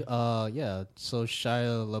Okay. Shia. Yeah. So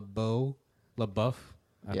Shia LaBeouf.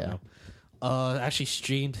 I don't know. Actually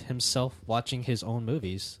streamed himself watching his own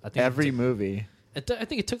movies. I think Every movie. I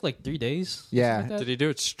think it took like 3 days. Yeah. something like that. Did he do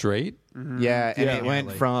it straight? Yeah, and Yeah. it went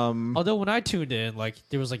like- from Although when I tuned in, like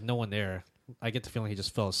there was like no one there. I get the feeling he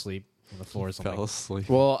just fell asleep on the floor or something. Fell asleep.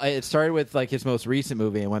 well, it started with like his most recent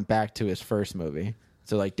movie and went back to his first movie.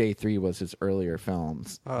 So like day 3 was his earlier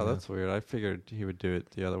films. Oh, that's weird. I figured he would do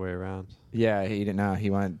it the other way around. Yeah, he didn't know. He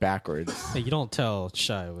went backwards. Hey, you don't tell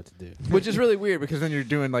Shia what to do. Which is really weird because then you're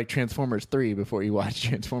doing like Transformers 3 before you watch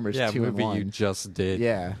Transformers Yeah, 2 and movie 1. you just did.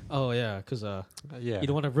 Yeah. Oh yeah, because Yeah. you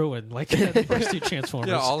don't want to ruin like the first 2 Transformers.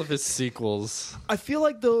 Yeah, all of his sequels. I feel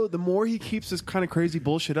like though the more he keeps this kind of crazy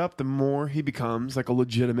bullshit up, the more he becomes like a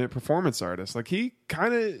legitimate performance artist. Like he's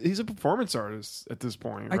a performance artist at this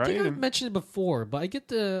point, I right? think I've And- mentioned it before, but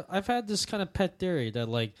I've had this kind of pet theory that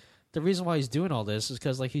like the reason why he's doing all this is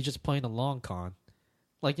because like he's just playing a long con.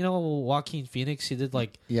 Like Joaquin Phoenix, he did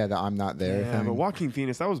like Yeah, the I'm Not There yeah, thing. but Joaquin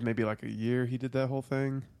Phoenix, that was maybe like a year he did that whole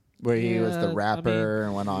thing. where he was Yeah, the I rapper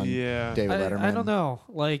and went on Yeah. David Letterman. I don't know,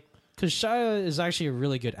 like because Shia is actually a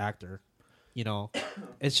really good actor.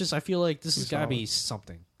 It's just I feel like this has got to be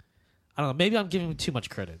something. I don't know. Maybe I'm giving him too much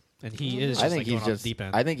credit, and he is. Just I think like he's going off just. the deep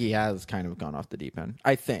end. I think he has kind of gone off the deep end.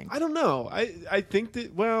 I think. I don't know. I think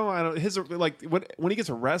that I don't his like when he gets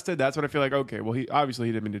arrested, that's when I feel like okay, well he obviously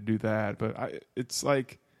he didn't mean to do that, but it's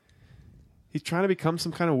like he's trying to become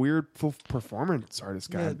some kind of weird performance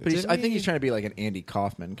artist guy. Yeah, But Didn't I think he- he's trying to be like an Andy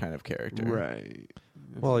Kaufman kind of character. right.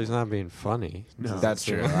 Well, he's not being funny. No. That's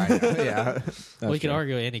true. I know. Yeah. well, you could true.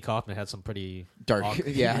 argue Andy Kaufman had some pretty Dark. awkward-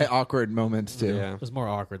 Yeah, awkward moments too. Yeah. It was more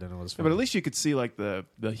awkward than it was. Yeah, Funny. but at least you could see like the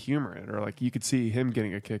humor in it, or like you could see him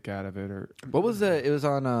getting a kick out of it, or What was it was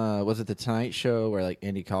on was it the Tonight Show where like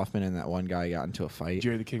Andy Kaufman and that one guy got into a fight?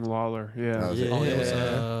 Jerry the King Lawler. Yeah. That was Yeah. it. Oh, it was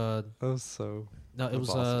That was so. no, it was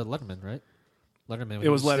awesome. Letterman, right? Letterman. when It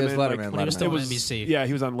was he Letterman. It was Letterman, like, when he was still it on was NBC. Yeah,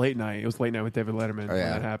 he was on Late Night. It was Late Night with David Letterman Oh, when yeah.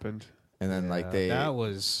 that happened. And then like they that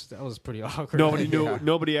was pretty awkward. Nobody knew. Yeah.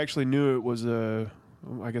 Nobody actually knew it was a.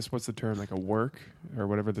 I guess what's the term, like a work or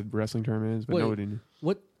whatever the wrestling term is, but Wait. nobody knew.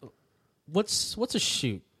 What's a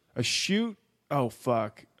shoot? A shoot. Oh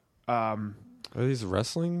fuck. Are these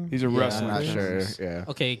wrestling? He's a yeah, wrestler. I'm not sure. Yeah.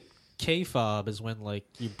 Okay, K-fob is when like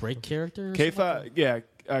you break character. or something like K-fob.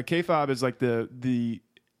 Yeah. K-fob is like the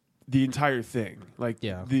entire thing. Like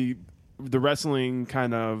Yeah. the wrestling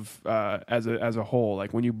kind of as a whole.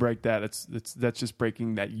 Like when you break that, that's just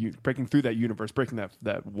breaking breaking through that universe, breaking that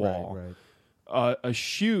that. wall. Right. A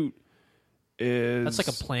shoot is That's like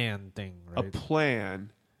a plan thing, a right?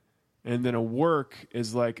 plan, and then a work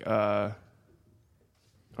is like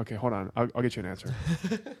okay, hold on, I'll get you an answer.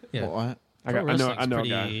 yeah. What? I know Wrestling's a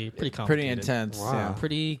guy. pretty Pretty complicated. intense. Wow. Yeah.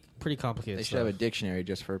 Pretty complicated. They should have a stuff. dictionary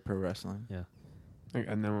just for pro wrestling. Yeah.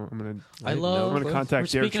 And then I'm gonna. I I'm love. gonna We're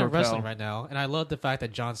contact Derek speaking of wrestling Chappelle. right now, and I love the fact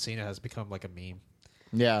that John Cena has become like a meme.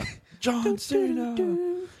 Yeah. John Cena.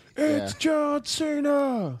 It's John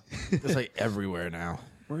Cena. It's like everywhere now.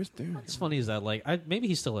 Where's dude? What's funny is that like maybe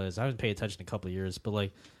he still is. I haven't paid attention in a couple of years, but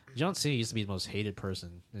like John Cena used to be the most hated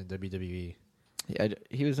person in WWE. Yeah,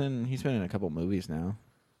 he's been in a couple movies now.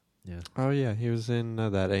 Yeah. Oh yeah, he was in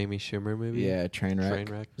that Amy Schumer movie. Yeah, Trainwreck.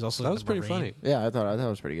 Trainwreck. He's also That in was the pretty Marine. funny. Yeah, I thought it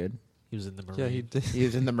was pretty good. He was in the Marine. Yeah, he did. He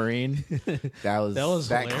was in the Marine. That was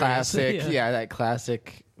that hilarious. classic. Yeah. Yeah, that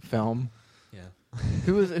classic film. Yeah.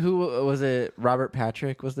 Who was it? Robert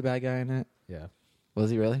Patrick was the bad guy in it. Yeah. Was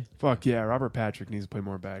he really? Fuck yeah, Robert Patrick needs to play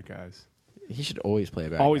more bad guys. He should always play a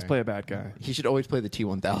bad Always guy. play a bad guy. He should always play the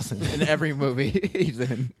T-1000 in every movie he's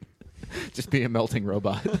in. Just be a melting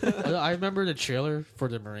robot. I remember the trailer for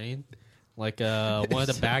the Marine. Like one of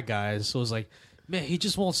the bad guys was like, "Man, he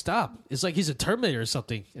just won't stop. It's like he's a Terminator or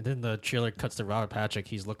something." And then the trailer cuts to Robert Patrick.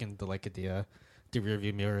 He's looking to like at the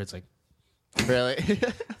rearview mirror. It's like Really?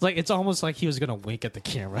 it's almost like he was gonna wink at the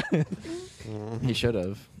camera. He should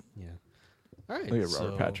have. Yeah. All right. Look at so-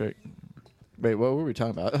 Robert Patrick. Wait, what were we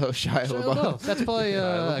talking about? Oh, Shia Shia LaBeouf. LaBeouf. That's probably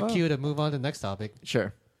a cue to move on to the next topic.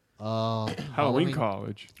 Sure. Halloween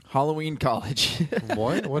College. Halloween College.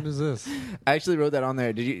 What? What is this? I actually wrote that on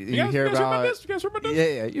there. Did you guys hear heard about? this? You guys heard about this?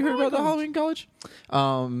 Yeah. You heard about the Halloween College?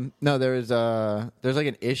 No, there's like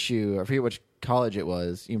an issue. I forget which college it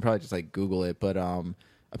was. You can probably just like Google it, but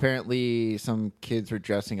apparently some kids were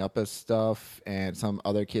dressing up as stuff, and some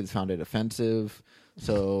other kids found it offensive.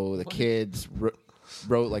 So the kids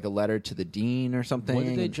wrote like a letter to the dean or something. What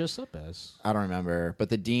did they dress up as? I don't remember, but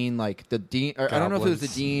the dean, or I don't know if it was the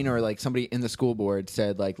Goblins. dean or like somebody in the school board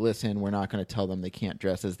said like, listen, we're not going to tell them they can't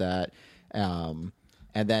dress as that.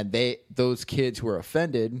 And then those kids who were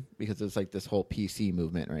offended, because it's like this whole PC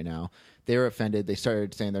movement right now, they were offended. They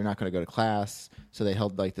started saying they're not going to go to class. So they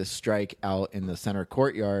held like this strike out in the center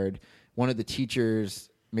courtyard. One of the teachers,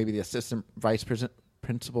 maybe the assistant vice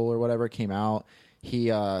principal or whatever, came out. He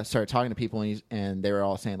started talking to people, and they were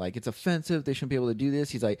all saying, like, it's offensive. They shouldn't be able to do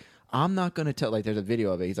this. He's like, I'm not going to tell, like, there's a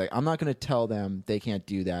video of it. He's like, I'm not going to tell them they can't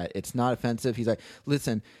do that. It's not offensive. He's like,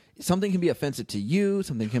 listen, something can be offensive to you.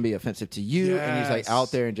 Something can be offensive to you. Yes. And he's like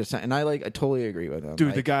out there and just, and I totally agree with him. Dude,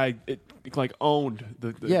 like, the guy owned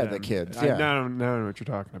the the kids. Yeah. I know what you're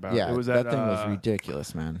talking about. Yeah, it was that thing was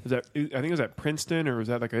ridiculous, man. Was that, I think it was at Princeton, or was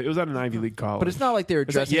that it was at an Ivy League college? But it's not like they were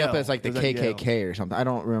Was that dressing up Yale? as like the Was that Yale? KKK or something. I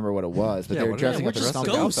don't remember what it was, but Yeah, they were what- dressing we're up as just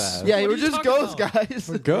something. ghosts. Yeah, What we're are you just talking ghosts, about? guys.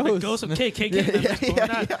 The Ghosts. ghosts of KKK members, but we're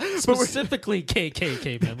not specifically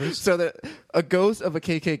KKK members. So a ghost of a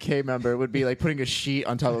KKK member would be like putting a sheet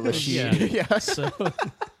on top of a sheet. Yeah. Yeah. So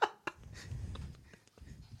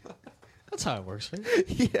that's how it works, right?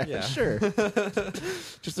 Yeah, sure.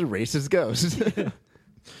 Just a racist ghost.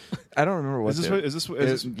 I don't remember what. Is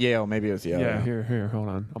this Yale? Maybe it was Yale. yeah, here, hold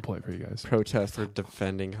on. I'll play it for you guys. Protest. For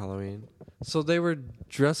defending Halloween. So they were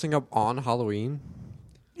dressing up on Halloween?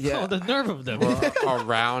 Yeah, Oh, the nerve of them. Or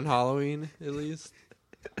around Halloween, at least?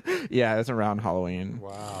 yeah, it's around Halloween.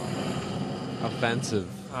 Wow. Offensive.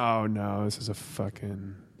 Oh no, this is a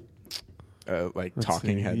fucking Like let's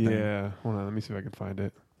talking see. head. Yeah, hold on. Let me see if I can find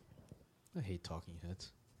it. I hate talking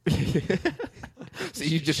heads. Thing. So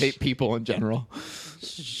you just hate people in general.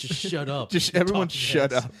 Just shut up. Just everyone Talking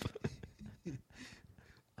shut heads. up.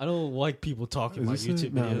 I don't like people talking about Is this YouTube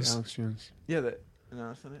it? No, videos. Alex Jones. Yeah, that. No,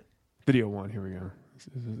 isn't it? Video 1. Here we go.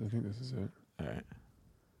 I think this is it. All right.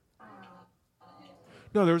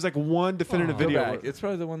 No, there was like one definitive Go video. back. It's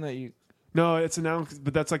probably the one that you. No, it's an Alex,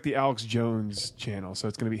 but that's like the Alex Jones channel, so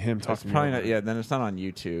it's going to be him It's talking. probably over not. it. Yeah, then it's not on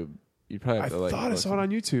YouTube. You probably I have to like. thought I saw it on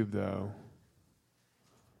YouTube though.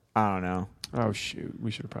 I don't know. Oh shoot,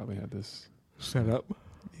 we should have probably had this. Set up.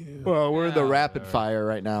 Yeah. Well, we're in the Yeah, rapid whatever. fire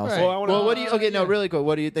right now. Right. So, Well, I wanna- well, what do you? Okay, no, really quick.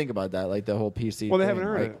 What do you think about that? Like the whole PC. Well, they thing? haven't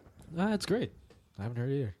heard like, it. It's great. I haven't heard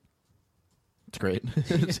it either. It's great.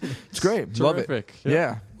 it's great. Love it. Terrific.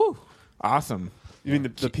 Yeah. Woo. Awesome. You mean the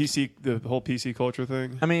PC, the whole PC culture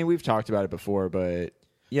thing? I mean, we've talked about it before, but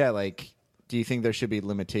yeah, like, do you think there should be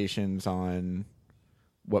limitations on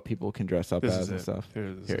what people can dress up This as is and it. stuff?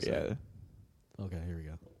 Here, this Here, is it. yeah. Okay, here we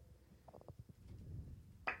go.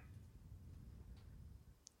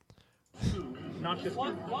 Not just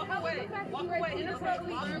Walk away. Walk away.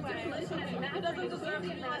 Inappropriately used definition it doesn't deserve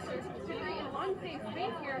the master's degree in unsafe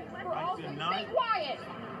space here for all. Stay quiet.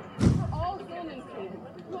 For all filming students.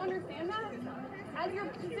 You understand that? As your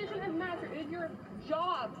position as master, it is your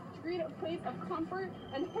job to create a place of comfort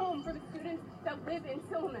and home for the students that live in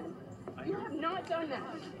Silliman. You have not done that.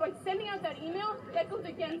 By sending out that email, that goes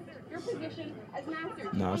against your position as master.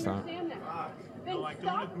 No, You it's not. understand that? Then no, I don't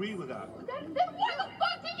stop. agree with that. Then why the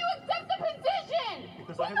fuck did you accept the position?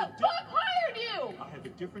 Because Who I have the a fuck hired you? I have a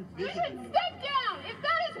different You vision should than you. step down. If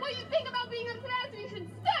that is what you think about being a master, you should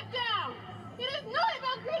step down. It is not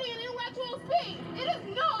about creating an intellectual space. It is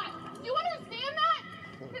not. Do you understand that?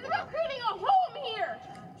 It's about creating a home here.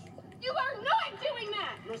 You are not doing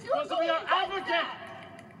that. You're supposed to be our advocate.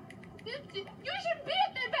 You should be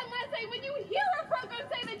at the event last night when you hear her Franco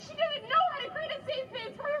say that she didn't know how to create a safe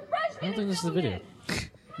space for her freshmen. I don't think this is the video.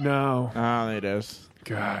 No, Oh, it is.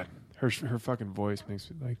 God, her fucking voice makes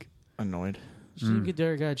me like. Annoyed. She didn't give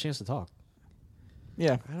Derek guy a chance to talk.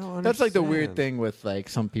 Yeah. I don't That's like the weird understand. thing with like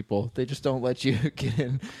some people. They just don't let you get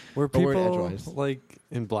in. Were a word people edgewise. like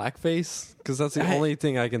in blackface? Because that's the I- only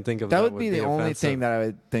thing I can think of. That would be the only offensive. thing that I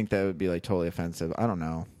would think that would be like totally offensive. I don't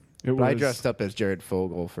know. It But I was- dressed up as Jared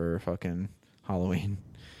Fogle for fucking Halloween.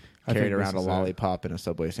 I Carried think around a this is it. lollipop and a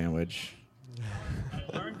Subway sandwich.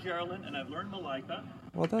 I've learned Carolyn and I've learned Malika.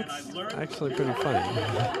 Well, and that's I've learned actually pretty funny.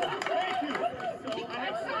 Thank you. So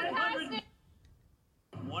I have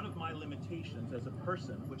one of my limitations as a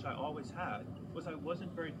person, which I always had, was I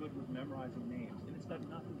wasn't very good with memorizing names, and it's got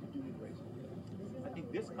nothing to do with race. I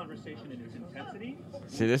think this conversation in its intensity.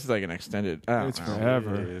 See, this is like an extended. I don't It's know.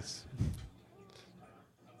 forever. Jeez.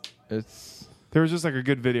 It's. There was just like a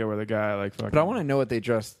good video where the guy like fucking. But I want to know what they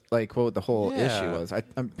dressed like. What the whole Yeah. issue was.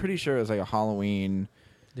 I'm pretty sure it was like a Halloween.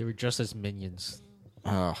 They were dressed as minions.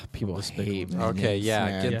 People hate. Despicable. Minions, Okay, yeah,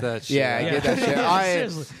 man. get that shit. Yeah, I Yeah. get that shit.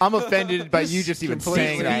 Seriously. I'm offended by you just even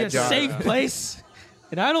saying Be that, a John. safe place,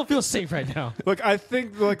 and I don't feel safe right now. Look, I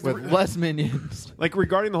think like With less minions. like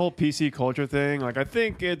regarding the whole PC culture thing, like I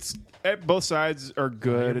think it's both sides are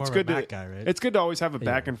good. You're It's more of good a to Mac guy, right? it's good to always have a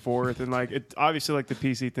back Yeah. and forth, and like it obviously like the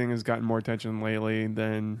PC thing has gotten more attention lately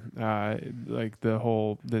than like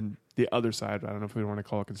the the other side. I don't know if we want to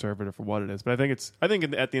call it conservative or what it is, but I think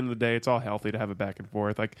at the end of the day, it's all healthy to have it back and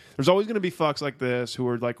forth. Like, there's always going to be fucks like this who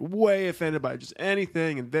are like way offended by just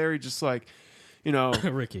anything and very just like,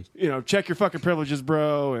 Ricky, check your fucking privileges,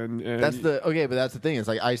 bro. And That's but that's the thing. It's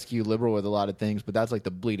like I skew liberal with a lot of things, but that's like the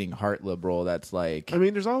bleeding heart liberal. That's like, I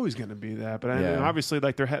mean, there's always going to be that, but I mean, obviously,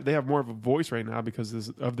 like they have more of a voice right now because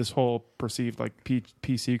of this whole perceived like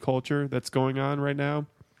PC culture that's going on right now,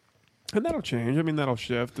 and that'll change. I mean, that'll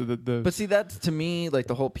shift. But see, that's to me like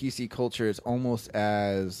the whole PC culture is almost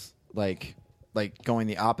as like going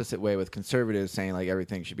the opposite way with conservatives saying like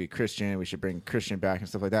everything should be Christian, we should bring Christian back and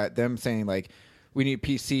stuff like that. Them saying like, we need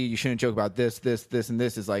PC, you shouldn't joke about this, and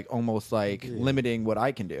this is like almost like limiting what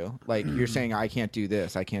I can do. Like you're saying I can't do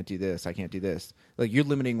this, I can't do this, I can't do this. Like you're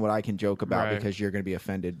limiting what I can joke about because you're going to be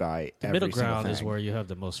offended by the every middle single ground thing. is where you have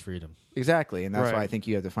the most freedom. Exactly, and that's Right. why I think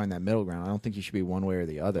you have to find that middle ground. I don't think you should be one way or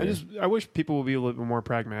the other. I wish people would be a little bit more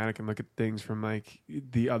pragmatic and look at things from like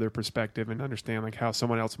the other perspective and understand like how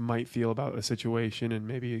someone else might feel about a situation and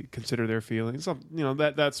maybe consider their feelings.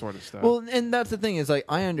 That sort of stuff. Well, and that's the thing is like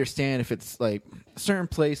I understand if it's like certain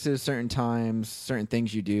places, certain times, certain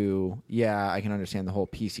things you do. Yeah, I can understand the whole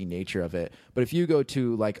PC nature of it. But if you go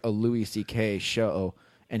to like a Louis C.K. show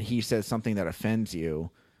and he says something that offends you,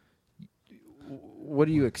 what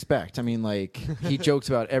do you expect? I mean, like he jokes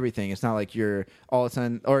about everything. It's not like you're all of a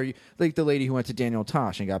sudden, or like the lady who went to Daniel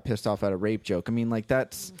Tosh and got pissed off at a rape joke. I mean, like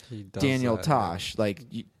that's Daniel Tosh. Like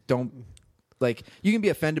you don't. Like you can be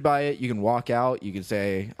offended by it. You can walk out. You can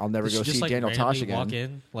say, "I'll never go see Daniel Tosh again." Walk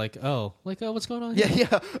in, what's going on?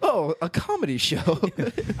 Yeah. Oh, a comedy show.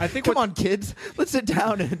 I think Come on, kids. Let's sit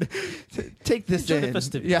down and take this Enjoy the in.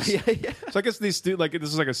 festivities. Yeah. So I guess this is like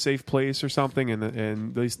a safe place or something,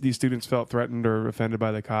 and these students felt threatened or offended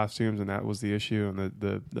by the costumes, and that was the issue.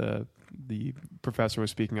 And the professor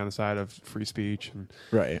was speaking on the side of free speech, and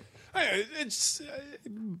Right. it's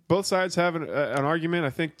both sides have an argument. I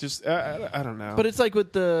think just I don't know, But it's like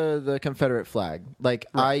with the Confederate flag. Like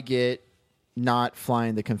I get not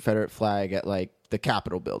flying the Confederate flag at like the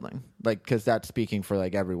Capitol building, like because that's speaking for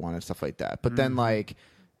like everyone and stuff like that. But then like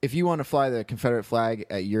if you want to fly the Confederate flag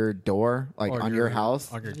at your door, like Or on your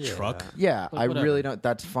house, on your truck. yeah, Like, I whatever. really don't.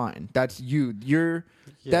 That's fine. That's you.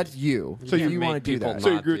 That's you. You So can't you want to make do people that. so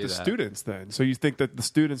you not agree with do the that. students then. So you think that the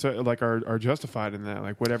students are justified in that,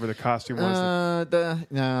 like whatever the costume was.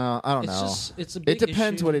 No, I don't know. It's a It big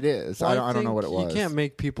depends issue. what it is. Well, I don't know what it was. You can't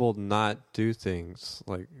make people not do things.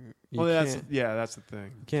 Like you That's can't, that's the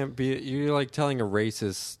thing. can't be. You're like telling a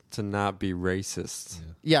racist to not be racist.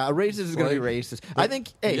 Yeah, a racist is going to be Like, racist. I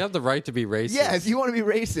think. Hey, you have the right to be racist. yeah, if you want to be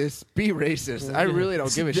racist, be racist. I really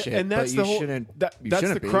don't give a shit. And that's but the you whole. shouldn't. you That's the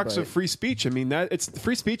shouldn't be, crux but- of free speech. I mean,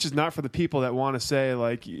 free speech is not for the people that want to say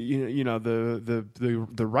like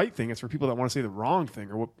the right thing. It's for people that want to say the wrong thing,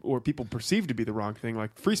 or what people perceive to be the wrong thing.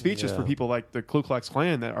 Like free speech is for Yeah. people like the Ku Klux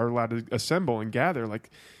Klan that are allowed to assemble and gather. Like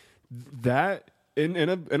that. In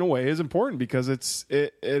a way is important because it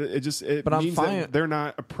But I'm means fine- that they're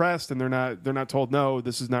not oppressed and they're not told no,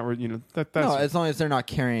 this is not where that's No, as long as they're not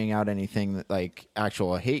carrying out anything that, like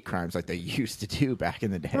actual hate crimes like they used to do back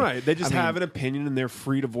in the day. right. They just I mean, have an opinion and they're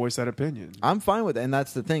free to voice that opinion. I'm fine with it, and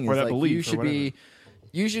that's the thing. Or Is that like belief you or should be.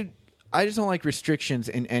 You should. I just don't like restrictions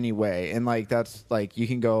in any way, and like that's like you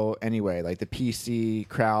can go anyway. Like the PC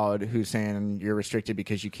crowd who's saying you're restricted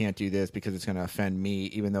because you can't do this because it's going to offend me,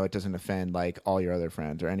 even though it doesn't offend like all your other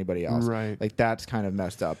friends or anybody else. Right. Like that's kind of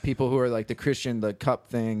messed up. People who are like the cup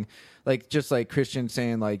thing, like just like Christians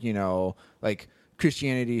saying like like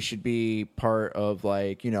Christianity should be part of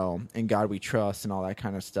like in God we trust and all that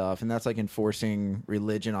kind of stuff, and that's like enforcing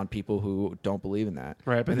religion on people who don't believe in that.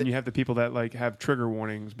 Right, but then you have the people that like have trigger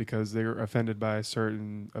warnings because they're offended by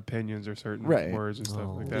certain opinions or certain Right. words and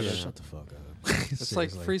stuff like that. Yeah. Shut the fuck up. It's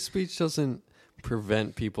like free speech doesn't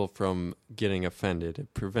prevent people from getting offended.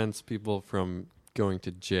 It prevents people from going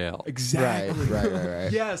to jail. Exactly.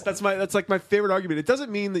 Right. Yes, that's like my favorite argument. It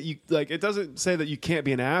doesn't mean that you like. It doesn't say that you can't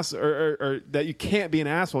be an ass or that you can't be an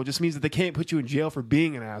asshole. It just means that they can't put you in jail for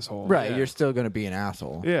being an asshole. Right, Yeah. you're still going to be an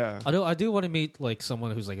asshole. Yeah. I do want to meet like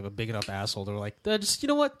someone who's like a big enough asshole. They're like, just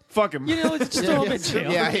what, Fuck him. just throw him in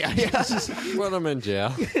jail. Yeah. Put them in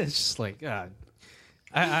jail. It's just like, God,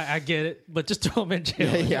 I get it, but just throw him in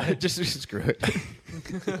jail. Yeah, just screw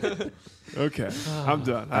it. Okay. I'm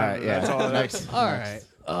done. All right, yeah. That's all. Next. All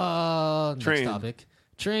right. Train. Next topic.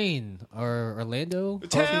 Train or Orlando.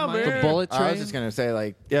 Town, The man. bullet train. I was just going to say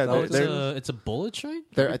like yeah, Oh, they're, it's a bullet train.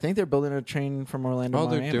 I think they're building a train from Orlando. Oh,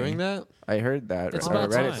 to they're Miami. doing that? I heard that. It's or I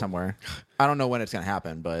about read it time. somewhere. I don't know when it's going to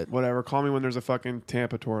happen, but Whatever. Call me when there's a fucking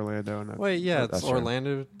Tampa to Orlando. And Wait, yeah, That's it's true.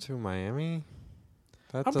 Orlando to Miami.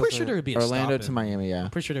 That I'm pretty sure doesn't- there would be a Orlando stop to in- Miami, yeah. I'm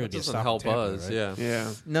pretty sure there would That be a doesn't stop in help Tampa, us. right? Yeah.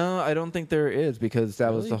 Yeah. No, I don't think there is because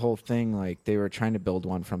that was Really? the whole thing. Like they were trying to build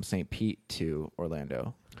one from St. Pete to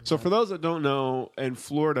Orlando. So for those that don't know, in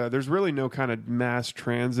Florida, there's really no kind of mass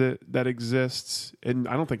transit that exists, and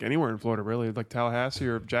I don't think anywhere in Florida really, like Tallahassee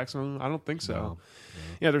or Jacksonville. I don't think so. No.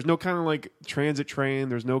 Yeah, there's no kind of like transit train.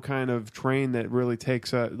 There's no kind of train that really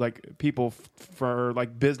takes like people for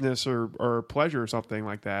like business or pleasure or something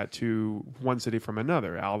like that to one city from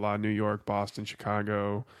another. A la New York, Boston,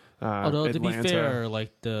 Chicago. Although to be Atlanta. fair,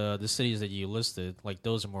 like the cities that you listed, like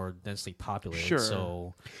those are more densely populated. Sure.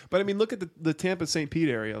 So But I mean, look at the Tampa St. Pete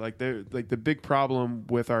area. Like the big problem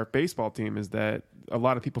with our baseball team is that a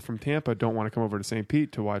lot of people from Tampa don't want to come over to St.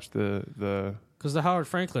 Pete to watch the. because the Howard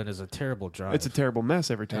Franklin is a terrible drive. It's a terrible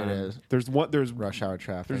mess every time. It is. There's Rush hour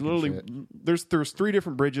traffic. There's and literally shit. there's 3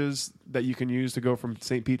 different bridges that you can use to go from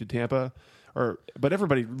St. Pete to Tampa, but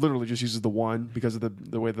everybody literally just uses the one because of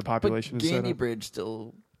the way the population But is set Gandy up. Bridge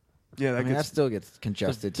still. Yeah, I mean, that gets. still gets the,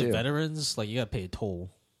 congested the too. veterans, like you got to pay a toll.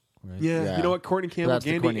 Right? Yeah, you know what? Courtney Campbell, That's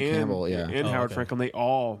the Gandy, Courtney and, Campbell, yeah. and Oh, Howard okay. Franklin,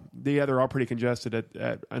 they're all pretty congested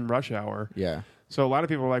at in rush hour. Yeah. So a lot of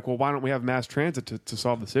people are like, well, why don't we have mass transit to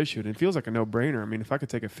solve this issue? And it feels like a no-brainer. I mean, if I could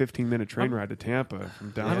take a 15-minute train ride to Tampa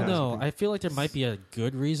from downtown. I don't know. I feel like there might be a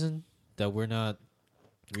good reason that we're not.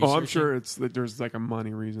 Oh, I'm researching. sure it's that there's like a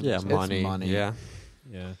money reason. Yeah, or something. money. money. Yeah,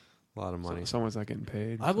 Yeah. a lot of money. Someone's not getting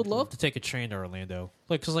paid. I would love to take a train to Orlando,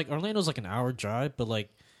 like because like Orlando's like an hour drive, but like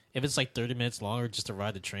if it's like 30 minutes longer just to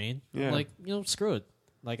ride the train, Yeah. like screw it.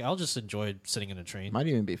 Like I'll just enjoy sitting in a train. Might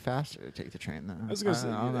even be faster to take the train though. I was gonna say,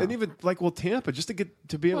 I don't know. and even like Tampa, just to get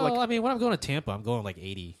to be able Well, like I mean, when I'm going to Tampa, I'm going like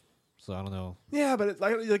 80, so I don't know. yeah, but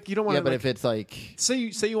like you don't want Yeah, to. but if it's like say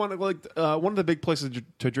you want to go like one of the big places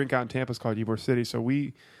to drink out in Tampa is called Ybor City. So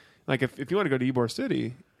we like if you want to go to Ybor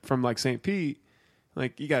City from like St. Pete.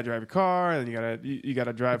 Like you gotta drive your car, and you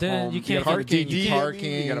gotta drive Then home. you can't gotta get- DD,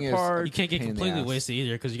 parking You gotta is- park. You can't get Pain in the completely ass. wasted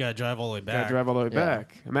either because you got to drive all the way You gotta back. drive all the way Yeah.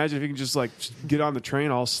 back. Imagine if you can just like get on the train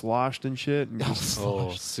all sloshed and shit. And just,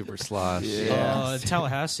 Oh, super slosh. Yeah. In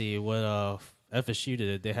Tallahassee, what FSU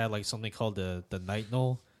did, they had like something called the Night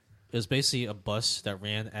Knoll. It was basically a bus that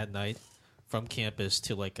ran at night from campus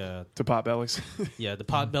to like to Potbellies. the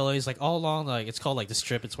Potbellies, like all along like it's called like the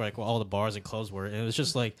Strip. It's where like all the bars and clubs were, and it was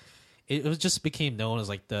just like it was just became known as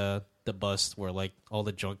like the bus where like all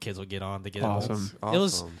the drunk kids would get on to get Awesome. home.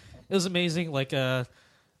 It was amazing. Like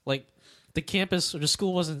the campus or the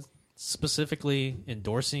school wasn't specifically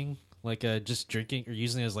endorsing like just drinking or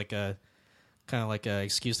using it as like a kind of like a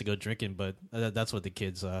excuse to go drinking, but that's what the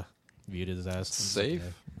kids viewed it as. Safe.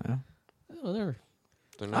 Yeah. Whatever.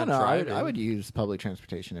 They're I not don't know. driving. I would use public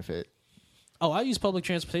transportation if it. Oh, I used public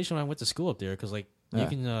transportation when I went to school up there because like you Yeah.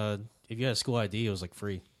 can if you had a school ID, it was like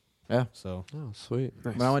free. Yeah. So Oh, sweet.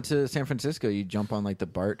 When I went to San Francisco, you jump on like the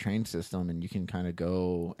BART train system, and you can kind of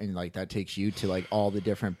go, and like that takes you to like all the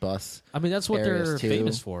different bus. I mean that's what they're Areas, too.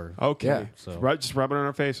 famous for. Okay, Yeah. So- just rub it on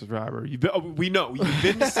our faces, Robert. We know you've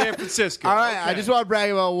been to San Francisco. All right, I Okay. just want to brag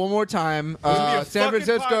about it one more time. gonna be a San fucking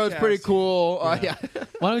Francisco is pretty podcast. cool. Yeah.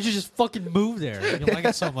 Why don't you just fucking move there? You like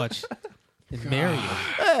it so much. And marry you.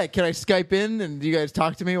 Hey, can I Skype in and you guys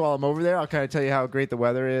talk to me while I'm over there? I'll kind of tell you how great the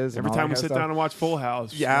weather is. and Every all time that we sit kind of down and watch Full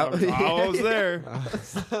House, Yeah. Robert, I was there.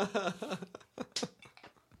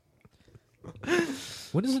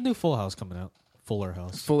 When is the new Full House coming out? Fuller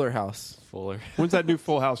House. stuff. Fuller House. Fuller. When's that new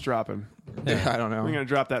Full House dropping? I don't know. We're gonna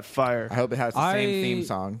drop that fire. I hope it has the I- same theme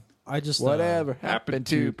song. I just Whatever happened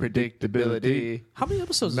to predictability? How many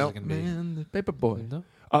episodes is it Milkman, going to man, the paper boy. be?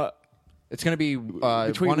 No? It's going to be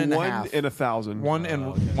Between 1 and a 1 half. and 1,000. One and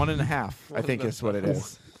okay. 1.5, I think is what it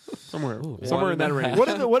is. somewhere Ooh, in that range. What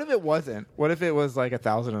if it wasn't? What if it was like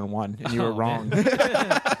 1,001 and you were Oh, wrong?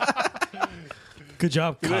 Good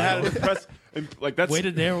job, It had Kyle. an impress- like that's Way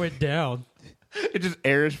to narrow it down. It just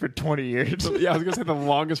airs for 20 years. yeah. I was gonna say the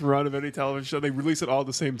longest run of any television show. They release it all at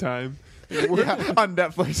the same time. Yeah, on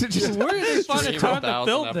Netflix. It just Where did they find the time to 1,000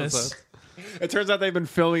 film this? episodes. It turns out they've been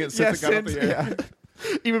filming it since it got off the air.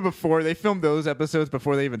 Even before they filmed those episodes,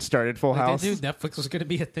 before they even started Full Like, House. they knew Netflix was going to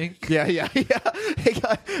be a thing. Yeah. Hey,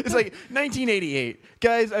 guys, it's like 1988.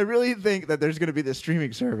 Guys, I really think that there's going to be this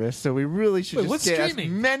streaming service, so we really should Wait, just what's get as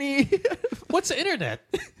streaming? many. What's the internet?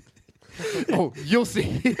 Oh, you'll see.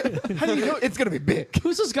 How do you know? It's going to be big.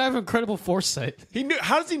 Who's this guy of incredible foresight? He knew.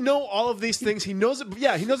 How does he know all of these things? He knows it.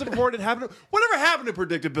 Yeah, he knows it before it happened. Whatever happened to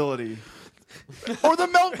predictability? Or the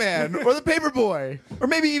Milkman, or the Paperboy, or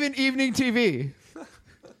maybe even evening TV.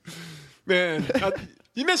 Man,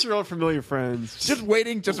 you miss your old familiar friends. Just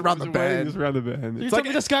waiting just around the waiting just bed. around the bed. You It's told like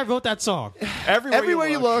me this guy wrote that song. everywhere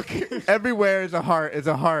You look, everywhere is a heart. Is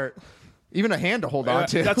a heart. Even a hand to hold on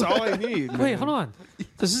to. That's all I need. Wait, hold on.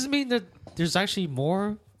 Does this mean that there's actually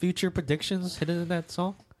more future predictions hidden in that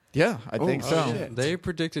song? Yeah, I think so. shit. They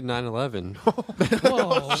predicted 9/11.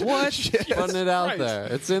 Whoa, what? Putting it out Christ. there.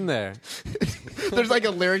 It's in there. There's like a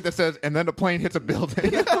lyric that says, "And then a plane hits a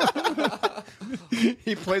building."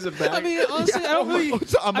 He plays it back. I mean, honestly, I don't really.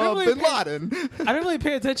 I'm I don't really Bin pay- Laden. I don't really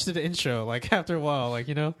pay attention to the intro. Like after a while, like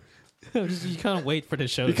you know, you kind of wait for the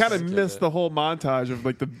show. you kind of to missed the whole montage of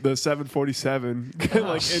like the 747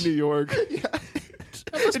 like in New York.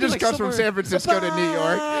 It just comes from San Francisco to New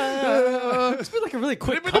York. It's been like a really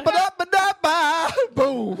quick. cut.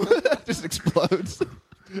 Boom! Just explodes.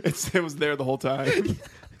 It was there the whole time.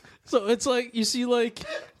 So it's like you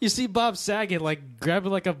see Bob Saget like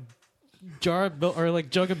grabbing like a jar of milk or like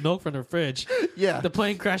jug of milk from the fridge. Yeah. The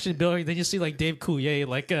plane crashing the building. Then you see like Dave Coulier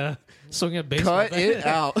like swinging a baseball. Cut it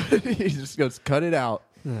out. He just goes, cut it out.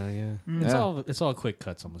 Yeah. It's all quick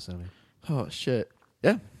cuts. I'm assuming. Oh shit.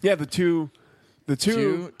 Yeah. Yeah, the two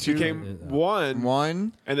Two- became one.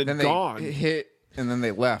 One, And then they gone. hit, and then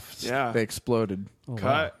they left. Yeah. They exploded.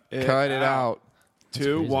 Cut it out.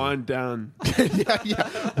 2, crazy. 1 down. yeah,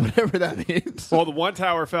 whatever that means. Well, the one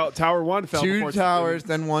tower fell. Tower 1 fell. Two before towers,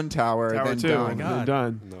 then one tower, Tower then 2. done. and God. then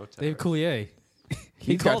done. No Dave Coulier.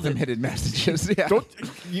 He got called some it. hidden messages. Yeah.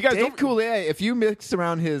 You guys Dave don't. Coulier, if you mix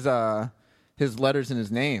around his letters in his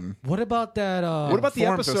name, What about that? What about the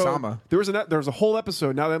Forms episode? Osama. There was a whole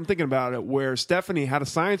episode. Now that I'm thinking about it, where Stephanie had a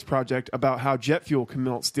science project about how jet fuel can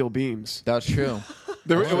melt steel beams. that's true.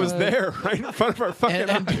 It was there, right in front of our fucking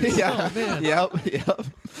eyes. yeah, Oh, man. yep.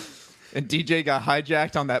 And DJ got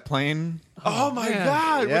hijacked on that plane. Oh my man.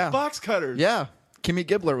 god! Yeah. With box cutters. Yeah, Kimmy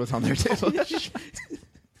Gibbler was on there too.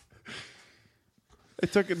 They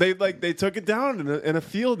took it down in a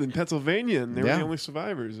field in Pennsylvania, and they were Yeah. the only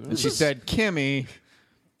survivors. And she said, "Kimmy."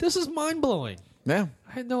 This is mind blowing. Yeah,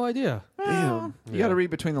 I had no idea. "Damn, you got to read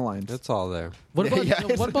between the lines. It's all there. What about Yeah,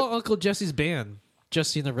 what about Uncle Jesse's band,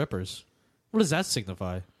 Jesse and the Rippers? What does that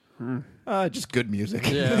signify? Just good music.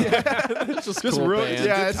 Yeah. Just cool real- band.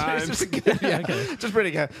 Yeah, Good times. it's just good. Yeah, just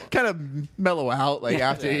pretty good. Kind of mellow out, like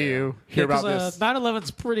after you hear about this. 9/11's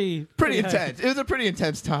pretty Pretty heavy. intense. It was a pretty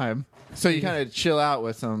intense time. So you kind of chill out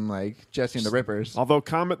with some like Jesse and the Rippers. Although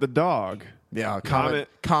Comet the dog, Yeah, Comet.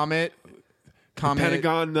 Comet.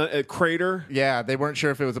 Pentagon crater, Yeah, they weren't sure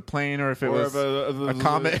if it was a plane or if it or was of a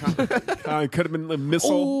comet. it could have been a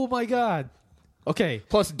missile. Oh my god. Okay.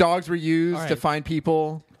 Plus, dogs were used All right. to find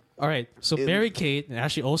people. All right. So Mary Kate and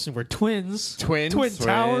Ashley Olsen were twins. Twins. Twin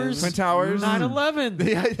towers. Twin towers. 9/11.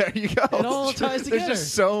 Yeah, there you go. It all ties There's together.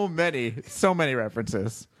 just so many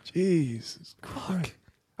references. Jeez, Christ.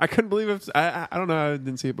 I couldn't believe it. I don't know. I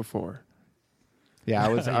didn't see it before. Yeah, I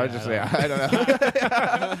was just I don't know.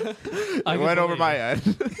 I It can went over believe my it.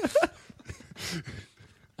 head.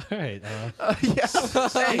 All right. Yeah.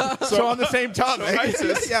 So on the same topic.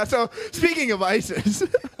 ISIS. Yeah. So speaking of ISIS,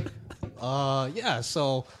 Yeah.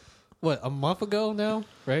 So, what? A month ago now,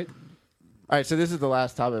 right? all right. So this is the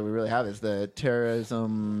last topic we really have is the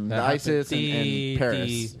terrorism, the That happened. ISIS, and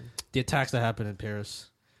Paris. The attacks that happened in Paris.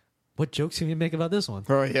 What jokes can you make about this one?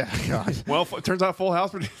 Oh yeah, God. Well, it turns out Full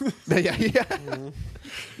House. yeah.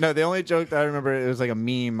 No, the only joke that I remember it was like a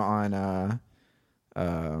meme on,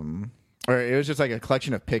 or it was just like a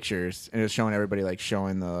collection of pictures, and it was showing everybody like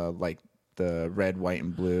showing the red, white,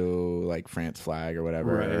 and blue like France flag or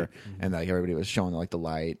whatever, Right. and like everybody was showing like the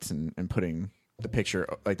lights and putting the picture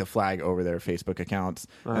like the flag over their Facebook accounts,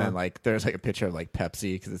 and then like there's like a picture of like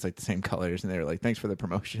Pepsi because it's like the same colors, and they were like, "Thanks for the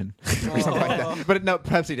promotion," or something like that. But no,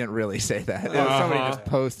 Pepsi didn't really say that. It was somebody just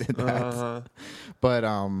posted that. But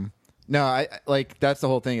no, I like that's the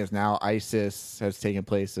whole thing is now ISIS has taken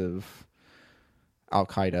place of Al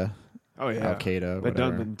Qaeda. Oh yeah, Al Qaeda. They've done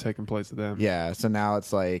Whatever. been taking place of them. Yeah, so now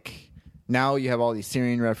it's like now you have all these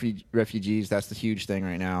Syrian refugees. That's the huge thing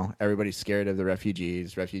right now. Everybody's scared of the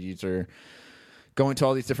refugees. Refugees are going to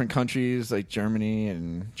all these different countries like Germany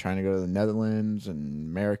and trying to go to the Netherlands and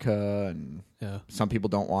America, and Yeah. some people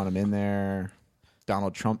don't want them in there.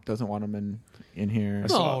 Donald Trump doesn't want them in here.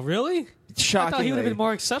 No, really? I thought he would have been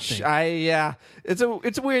more accepting. Yeah, it's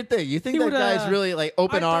a weird thing. You think He that would, guy's really like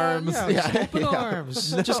open I thought, arms? Yeah, just open yeah.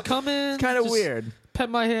 arms. Just come in. Kind of just weird. Pet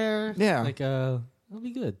my hair. Yeah. Like, it'll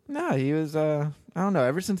be good. No, he was. I don't know.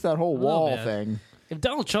 Ever since that whole I don't know, wall man. thing, If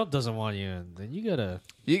Donald Trump doesn't want you in, then you gotta.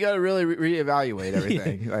 you got to really reevaluate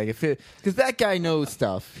everything. Like if it, because that guy knows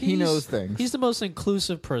stuff. He He's- knows things. He's the most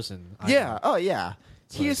inclusive person. I yeah. know. Oh yeah.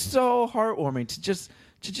 He is so heartwarming to just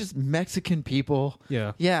Mexican people.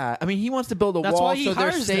 Yeah. Yeah. I mean, he wants to build a That's wall why he so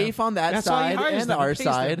they're hires safe them. on that That's why he side hires and them our and pays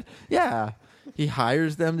them. side. Yeah. He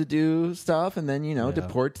hires them to do stuff and then, Yeah.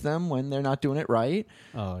 deports them when they're not doing it right.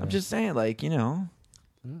 Oh, I'm yeah. just saying, like,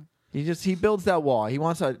 He builds that wall. He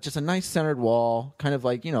wants just a nice centered wall, kind of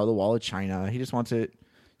like, the wall of China. He just wants it,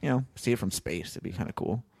 see it from space. It'd be kind of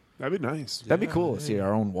cool. That'd be nice. That'd be cool to see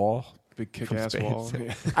our own wall. Big kick-ass wall.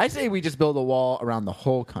 Yeah. I say we just build a wall around the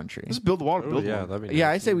whole country. Just build the wall. Build yeah, one. that'd be Yeah,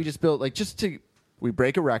 I nice. say we just build we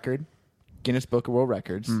break a record, Guinness Book of World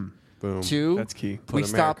Records. Boom. 2, That's key. Put we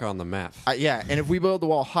America stop. on the map. Yeah, and if we build the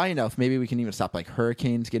wall high enough, maybe we can even stop like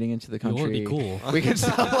hurricanes getting into the You know country. what would be cool? We can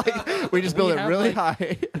stop we just build it have, really like-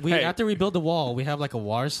 high. After we build the wall, we have like a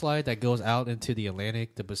water slide that goes out into the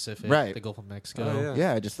Atlantic, the Pacific, Right. the Gulf of Mexico. Oh,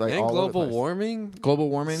 Yeah, just like and all over the global place. warming. Global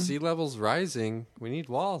warming. Sea levels rising. We need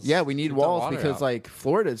walls. Yeah, we need Keep the walls water because out. like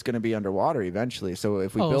Florida is going to be underwater eventually. So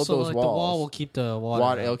if we build so those like walls, the wall will keep the water.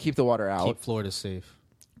 out. it'll keep the water out. Keep Florida safe.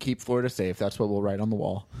 Keep Florida safe. That's what we'll write on the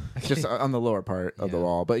wall, just on the lower part of the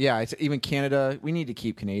wall. But yeah, even Canada, we need to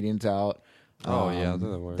keep Canadians out. Oh, yeah, they're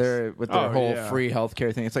the worst. They're with their whole yeah. free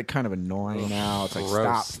healthcare thing. It's like kind of annoying now. It's like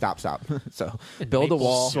gross. stop. So build a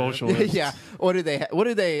wall. Socialists. Yeah. What do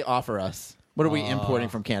they offer us? What are we importing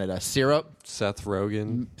from Canada? Syrup, Seth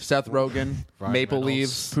Rogen. Seth Rogen, Ryan maple Reynolds.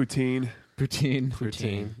 leaves, Poutine.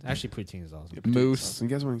 Poutine. Actually, poutine is awesome. moose, You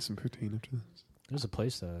guys want some poutine after this? There's a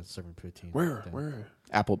place that's serving poutine. Where? Yeah. Where?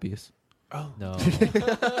 Applebee's. No.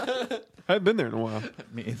 I haven't been there in a while.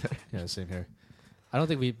 Me either. Yeah, same here. I don't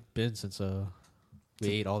think we've been since we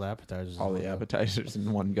ate all the appetizers. All the appetizers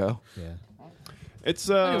in one go. Yeah. It's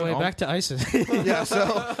Anyway, back to ISIS. Yeah.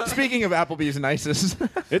 So speaking of Applebee's and ISIS,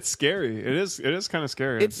 it's scary. It is kind of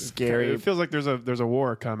scary. It's scary. It feels like there's a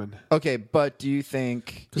war coming. okay, but do you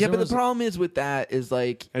think? 'Cause Yeah, there but was the problem is with that is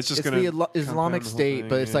like It's just the gonna Islamic compound the whole State, thing,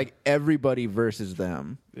 but it's yeah. like everybody versus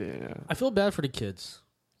them. Yeah. I feel bad for the kids,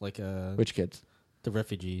 like Which kids? the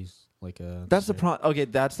refugees. Like That's the problem. Okay,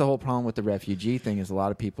 that's the whole problem with the refugee thing is a lot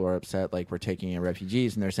of people are upset. Like we're taking in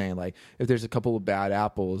refugees, and they're saying like, if there's a couple of bad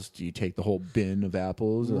apples, do you take the whole bin of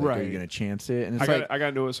apples? Or, like, are Right. you going to chance it? And it's I got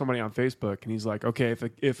into it with somebody on Facebook, and he's like, "Okay,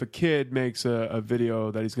 if a kid makes a video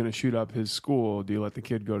that he's going to shoot up his school, do you let the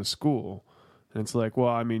kid go to school?" And it's like, well,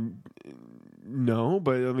 I mean, no,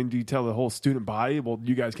 but I mean, do you tell the whole student body, well,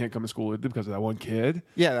 you guys can't come to school because of that one kid?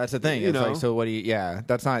 yeah, that's the thing. You It's know. like, so what do you? Yeah,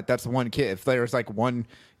 that's one kid. If there was like one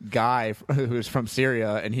guy who's from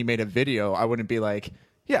Syria and he made a video, I wouldn't be like,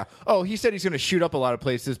 yeah, oh, he said he's going to shoot up a lot of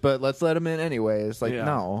places, but let's let him in anyway. It's like, Yeah.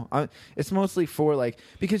 no, it's mostly for like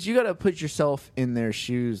because you got to put yourself in their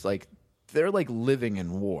shoes, like. They're like living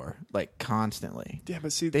in war, like constantly. Yeah,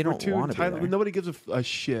 but see, They we're don't too wanna be entitled. there. Nobody gives a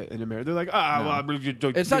shit in America. They're like,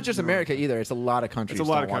 It's not just America either. It's a lot of countries. It's a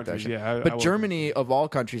lot don't of want that countries, shit. yeah, I but will- Germany, of all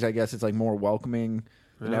countries, I guess it's like more welcoming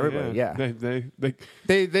than everybody. Yeah, They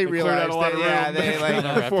they cleared realize out a lot that. of Yeah, room. they like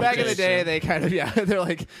Back back in the in day, they kind of they're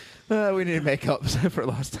like, we need to make up for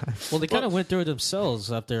lost time. well, they kind of went through it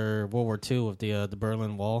themselves after World War II with the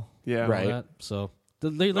Berlin Wall. Yeah, and all Right. that. So they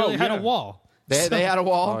literally had yeah. a wall. They had a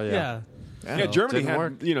wall. Oh, Yeah. Yeah, Germany didn't had,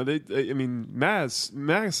 work. I mean, mass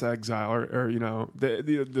exile, or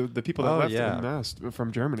the people that Oh, left yeah. en masse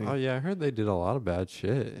from Germany. Oh yeah, I heard they did a lot of bad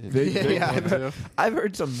shit. I've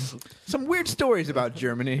heard some weird stories about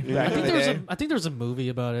Germany. I Back in think the day. I think there was a movie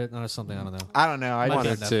about it or something. I don't know. I don't know. I Might be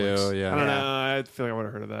just- on Too, Netflix. yeah. I don't know. I feel like I would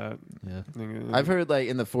have heard of that. Yeah, I think, I've heard like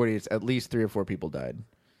in the 40s, at least 3 or 4 people died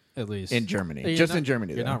at least in Germany. You're Just not- in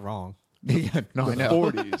Germany. You're though. not wrong. Yeah, no, I know.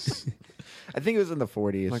 40s, I think it was in the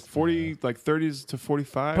 40s. like 40, like 30s to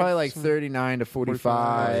 45. Probably like something? 39 to 45.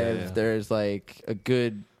 45, yeah. There's like a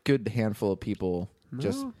good handful of people.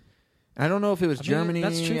 Just I don't know if it was I mean, Germany.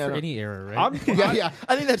 That's true I for don't- any era, right? I'm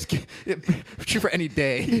I think that's true for any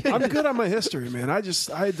day. I'm good on my history, man. I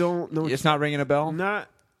don't know. It's not ringing a bell. Not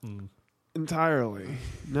entirely.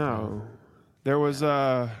 No, there was You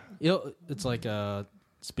know, it's like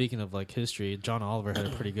speaking of like history, John Oliver had a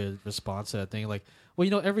pretty good response to that thing. Like, well,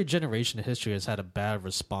 you know, every generation of history has had a bad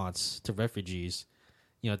response to refugees.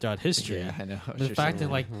 You know, throughout history. Yeah, I know what The you're fact saying.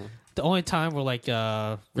 that like the only time where like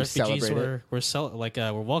refugees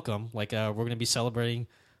celebrate were welcome, like we're gonna be celebrating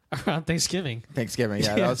around Thanksgiving. Thanksgiving. Yeah,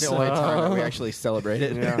 Yeah, that was the only time that we actually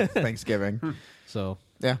celebrated. Yeah. Thanksgiving. So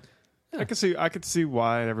Yeah. I could see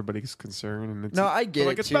why everybody's concerned. And it's, No, I get but,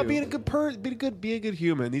 like, it, it's about too. being a good be a good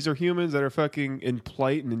human. These are humans that are fucking in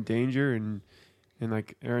plight and in danger and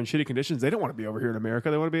like are in shitty conditions. They don't want to be over here in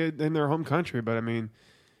America. They want to be in their home country. But I mean,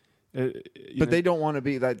 But they don't want to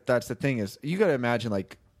be that. That's the thing is you got to imagine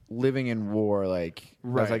like living in war, like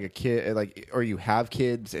Right. as like a kid, like or you have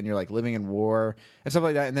kids and you're like living in war and stuff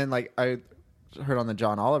like that. And then like I heard on the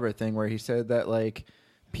John Oliver thing where he said that like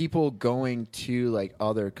people going to like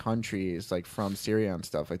other countries like from Syria and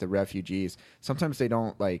stuff like the refugees sometimes they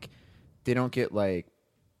don't get like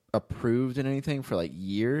approved in anything for like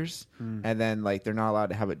years, and then like they're not allowed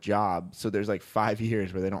to have a job. So there's like 5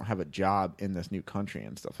 years where they don't have a job in this new country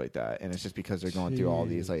and stuff like that. And it's just because they're going through all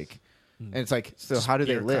these like, and it's like, so how do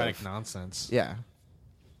they Bureaucratic live? nonsense. Yeah.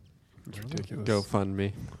 It's ridiculous.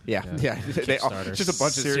 GoFundMe. Yeah. They all, Kickstarter. just a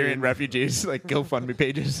bunch of Syrian refugees, like GoFundMe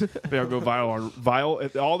pages. They all go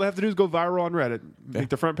viral. All they have to do is go viral on Reddit. Make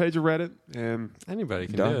the front page of Reddit, and Anybody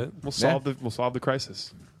can Done. do it. we'll solve the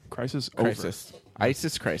crisis. Crisis over.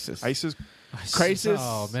 ISIS crisis. ISIS. Crisis.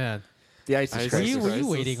 Oh man, The ISIS ISIS. crisis. were you Crisis.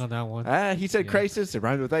 waiting on that one? He said crisis. It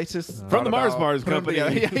rhymed with ISIS. From the Mars Bars Put 'em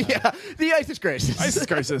Company. together. Yeah, the ISIS crisis. ISIS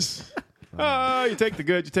crisis. You take the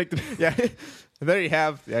good, you take the. Yeah. And there you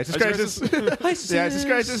have the ISIS crisis. The ISIS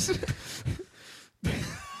crisis.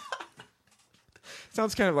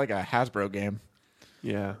 Sounds kind of like a Hasbro game.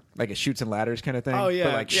 Yeah. Like a shoots and ladders kind of thing. Oh, yeah,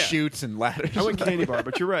 But like yeah. shoots and ladders. I went candy bar,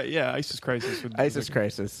 but you're right. Yeah, ISIS crisis would ISIS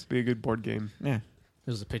crisis. be a good board game. Yeah.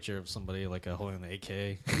 There's a picture of somebody like holding an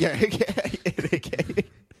AK Yeah.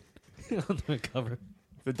 on the cover.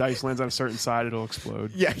 If the dice lands on a certain side, it'll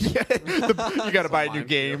explode. Yeah. You got to buy a new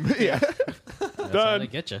game. Yeah. That's how Done. they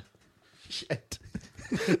get you. Shit.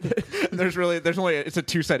 And there's only it's a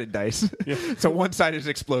 2-sided dice. Yeah. So one side is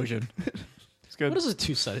explosion. It's good. What does a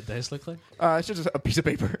 2-sided dice look like? It's just a piece of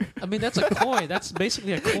paper. I mean, that's a coin. That's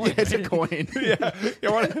basically a coin. Yeah, it's a right? coin. Yeah.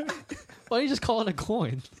 Why don't you just call it a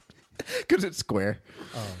coin? Because it's square.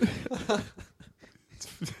 Oh.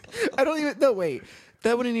 I don't even. No, wait.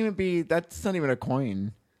 That wouldn't even be. That's not even a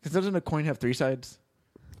coin. Because doesn't a coin have 3 sides?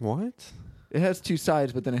 What? It has 2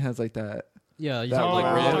 sides, but then it has like that. Yeah, you're That talking like,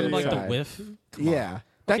 round you're talking like side. the whiff. Yeah.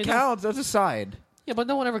 That Okay, no. counts. That's a side. Yeah, but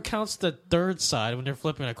no one ever counts the third side when they're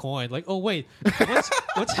flipping a coin. Like, oh wait,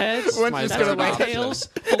 what's heads? One's That's just gonna my land. tails.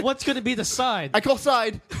 But what's going to be the side? I call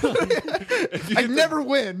side. I never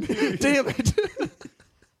win. Damn it.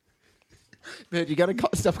 Man, you got to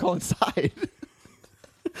stop calling side.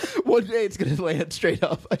 One day it's going to land straight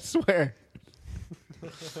up. I swear.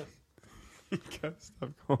 You gotta stop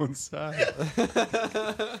going side.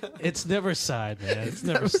 It's never side, man. It's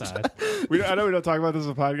never side. I know we don't talk about this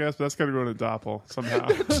on the podcast, but that's gotta go to Doppel somehow.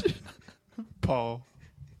 Paul.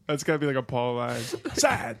 That's gotta be like a Paul line.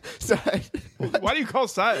 Side. Side. Why do you call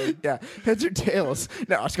side? Yeah. Heads or tails.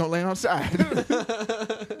 No, it's going to land on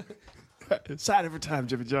side. Side every time,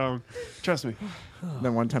 Jimmy Jones. Trust me.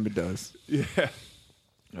 Then one time it does. Yeah.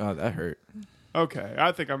 Oh, that hurt. Okay.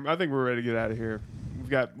 I think we're ready to get out of here. We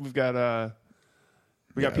got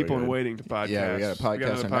people in waiting to podcast. Yeah, we got a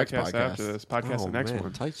podcast. another Our next podcast after podcast. this. Podcast the next man,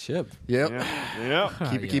 one. tight ship. Yep.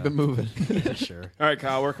 Yeah. Keep it moving. Yeah, sure. All right,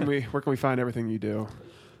 Kyle. Where can we find everything you do?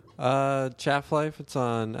 Chaff Life. It's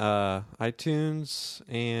on iTunes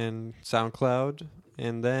and SoundCloud,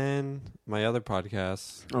 and then my other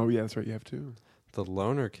podcast, Oh yeah, that's right. You have two. the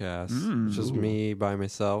Loner Cast, which is me by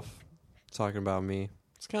myself talking about me.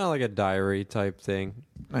 It's kind of like a diary type thing.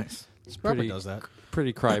 Nice. It's Robert pretty does that.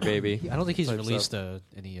 pretty crybaby. I don't think he's Type released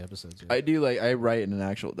any episodes yet. I do I write in an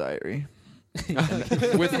actual diary.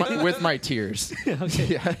 with my tears. Okay.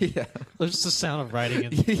 Yeah. There's just the sound of writing.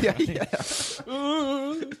 And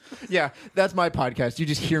Yeah, that's my podcast. You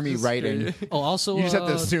just hear me writing. Oh, also, You just have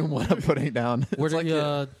to assume what I'm putting down. where It's do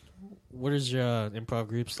like where does your improv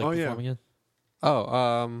groups like Oh, yeah. performing in?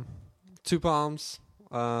 Oh, Two Palms.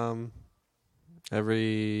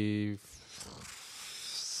 Every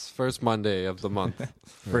first Monday of the month.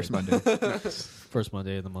 first Monday. First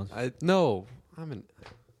Monday of the month. I'm in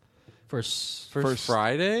First. first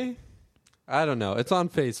Friday. I don't know. It's on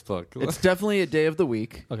Facebook. It's definitely a day of the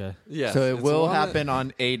week. Okay. yes, So it it's will one that- happen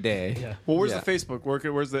on a day. Yeah. Well, where's Yeah. the Facebook?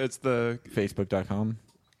 Where's the? It's the. Facebook.com.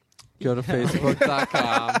 Go to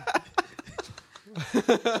Facebook.com.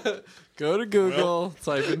 Go to Google.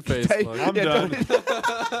 Type in Facebook. I'm done.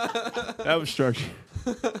 That was structure.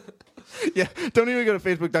 Yeah, don't even go to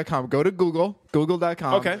Facebook.com. Go to Google.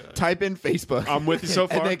 Google.com. Okay. Type in Facebook. I'm with you so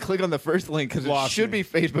far. And then click on the first link because it Lost should me.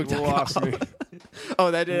 be Facebook.com. Lost me.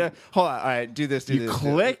 Oh, that did. Hold on. All right, do this. Do You this.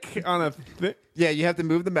 click on a. Yeah, you have to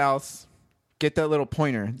move the mouse. Get that little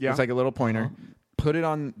pointer. Yeah. It's like a little pointer. Put it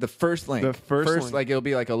on the first link. The first link. like it'll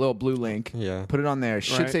be like a little blue link. Yeah. Put it on there. It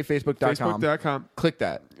should Right. say Facebook.com. Facebook.com. Click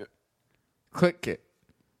that. Click it.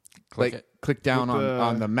 Click like it. click down With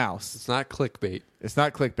on the mouse. It's not clickbait. It's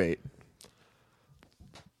not clickbait.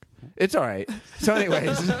 It's all right. So,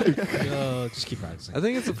 anyways, Just keep practicing. I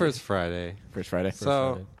think it's the first Friday. first Friday.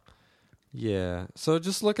 So Friday. yeah. So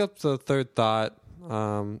just look up the Third Thought.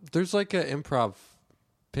 There's like an improv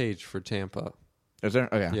page for Tampa. Is there?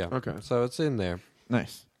 Okay. Yeah. Okay. So it's in there.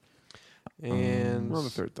 Nice. And We're on the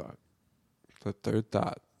third thought. the Third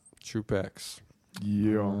Thought. Troop X.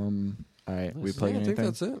 Yeah. All right. We Nice. playing I think anything?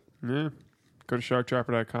 that's it. Yeah. Go to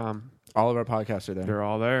sharktrapper.com. All of our podcasts are there. They're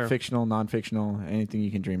all there. Fictional, non-fictional, anything you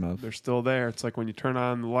can dream of. They're still there. It's like when you turn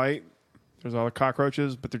on the light, there's all the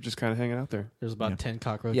cockroaches, but they're just kind of hanging out there. There's about 10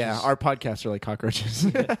 cockroaches. Yeah, our podcasts are like cockroaches.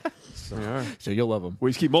 They are. So you'll love them. We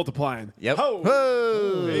just keep multiplying. Yep. Ho!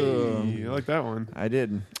 Ho! Hey, I like that one. I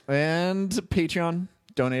did. And Patreon,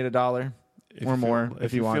 donate $1 or more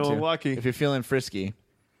if you want to. If you're feeling lucky. If you're feeling frisky.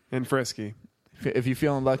 And frisky. If you're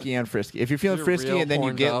feeling lucky and frisky. If you're feeling You're frisky real and then you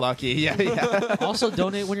horned get up. lucky. Yeah. Also,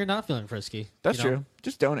 donate when you're not feeling frisky. That's you know? true.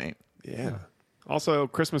 Just donate. Yeah. Also,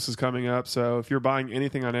 Christmas is coming up, so if you're buying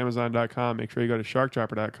anything on Amazon.com, make sure you go to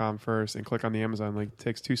sharktrapper.com first and click on the Amazon link. It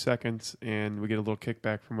takes 2 seconds, and we get a little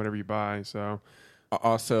kickback from whatever you buy. So,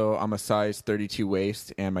 Also, I'm a size 32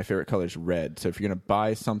 waist, and my favorite color is red. So if you're going to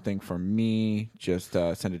buy something from me, just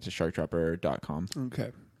send it to sharktrapper.com.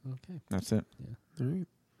 okay. Okay. That's it. All right.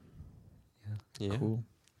 Yeah. Cool.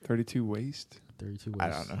 32 waist. 32 I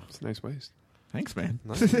ways. don't know. It's a nice waist. Thanks, man.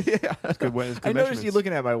 Nice. Yeah. Good way. I noticed you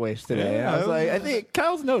looking at my waist today. Yeah, I was like, I think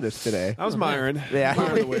Kyle's noticed today. I was Myron. Yeah.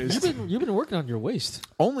 Myron the waist. You've been working on your waist.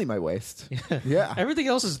 Only my waist. Yeah. Everything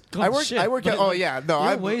else is I work but at, oh yeah, no,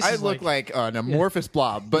 your waist I is look like an amorphous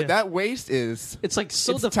blob, but Yeah. that waist is It's like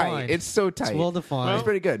so it's defined. tight. It's so tight. It's well defined. It's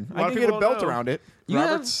pretty good. a lot I of can get a people belt don't know. around it.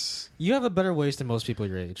 You have a better waist than most people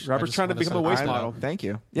your age. I Robert's just trying to wanna become say a waist that. model. Thank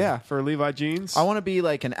you. Yeah. For Levi jeans. I want to be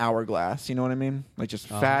like an hourglass. You know what I mean? Like just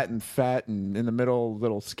fat and in the middle,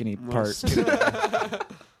 little skinny part. It's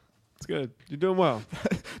good. You're doing well.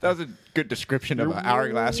 That was a good description of You're an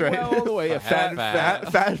hourglass, right? well all the way.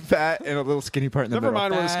 Fat, and a little skinny part in the Never middle.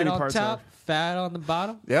 mind where the Fat skinny on parts top, are. fat on the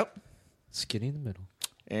bottom, Yep. skinny in the middle.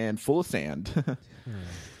 And full of sand.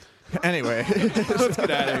 Anyway. Let's get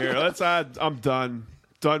out of here. I'm done.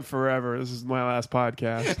 Done forever. This is my last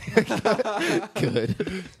podcast.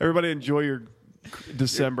 Good. Everybody enjoy your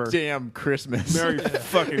December. Damn Christmas. Merry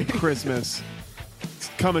fucking Christmas. It's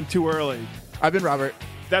coming too early. I've been Robert.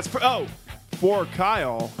 That's for Kyle.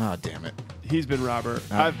 Oh, damn it. He's been Robert.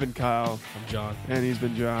 Oh. I've been Kyle. I'm John. And he's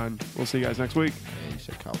been John. We'll see you guys next week. Yeah, you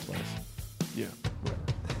said Kyle twice. Yeah.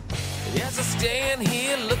 As I stand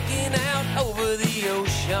here looking out over the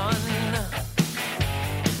ocean,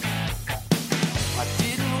 I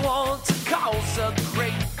didn't want to cause a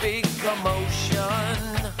great big commotion.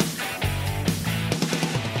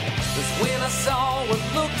 'Cause when I saw what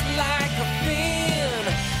looked like a fin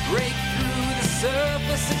break through the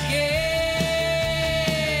surface again,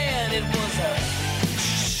 it was a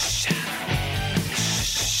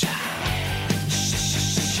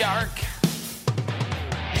shark.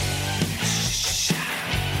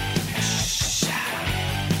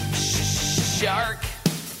 Shark.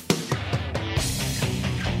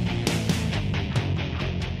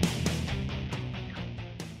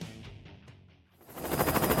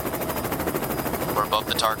 We're above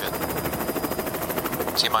the target.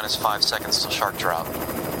 T-minus 5 seconds till shark drop.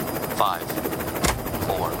 5,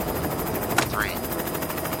 4, 3,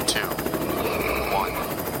 2,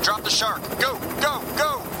 1. Drop the shark! Go! Go!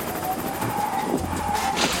 Go!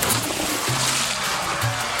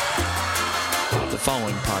 The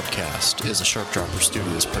following podcast is a Shark Dropper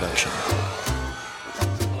Studios production.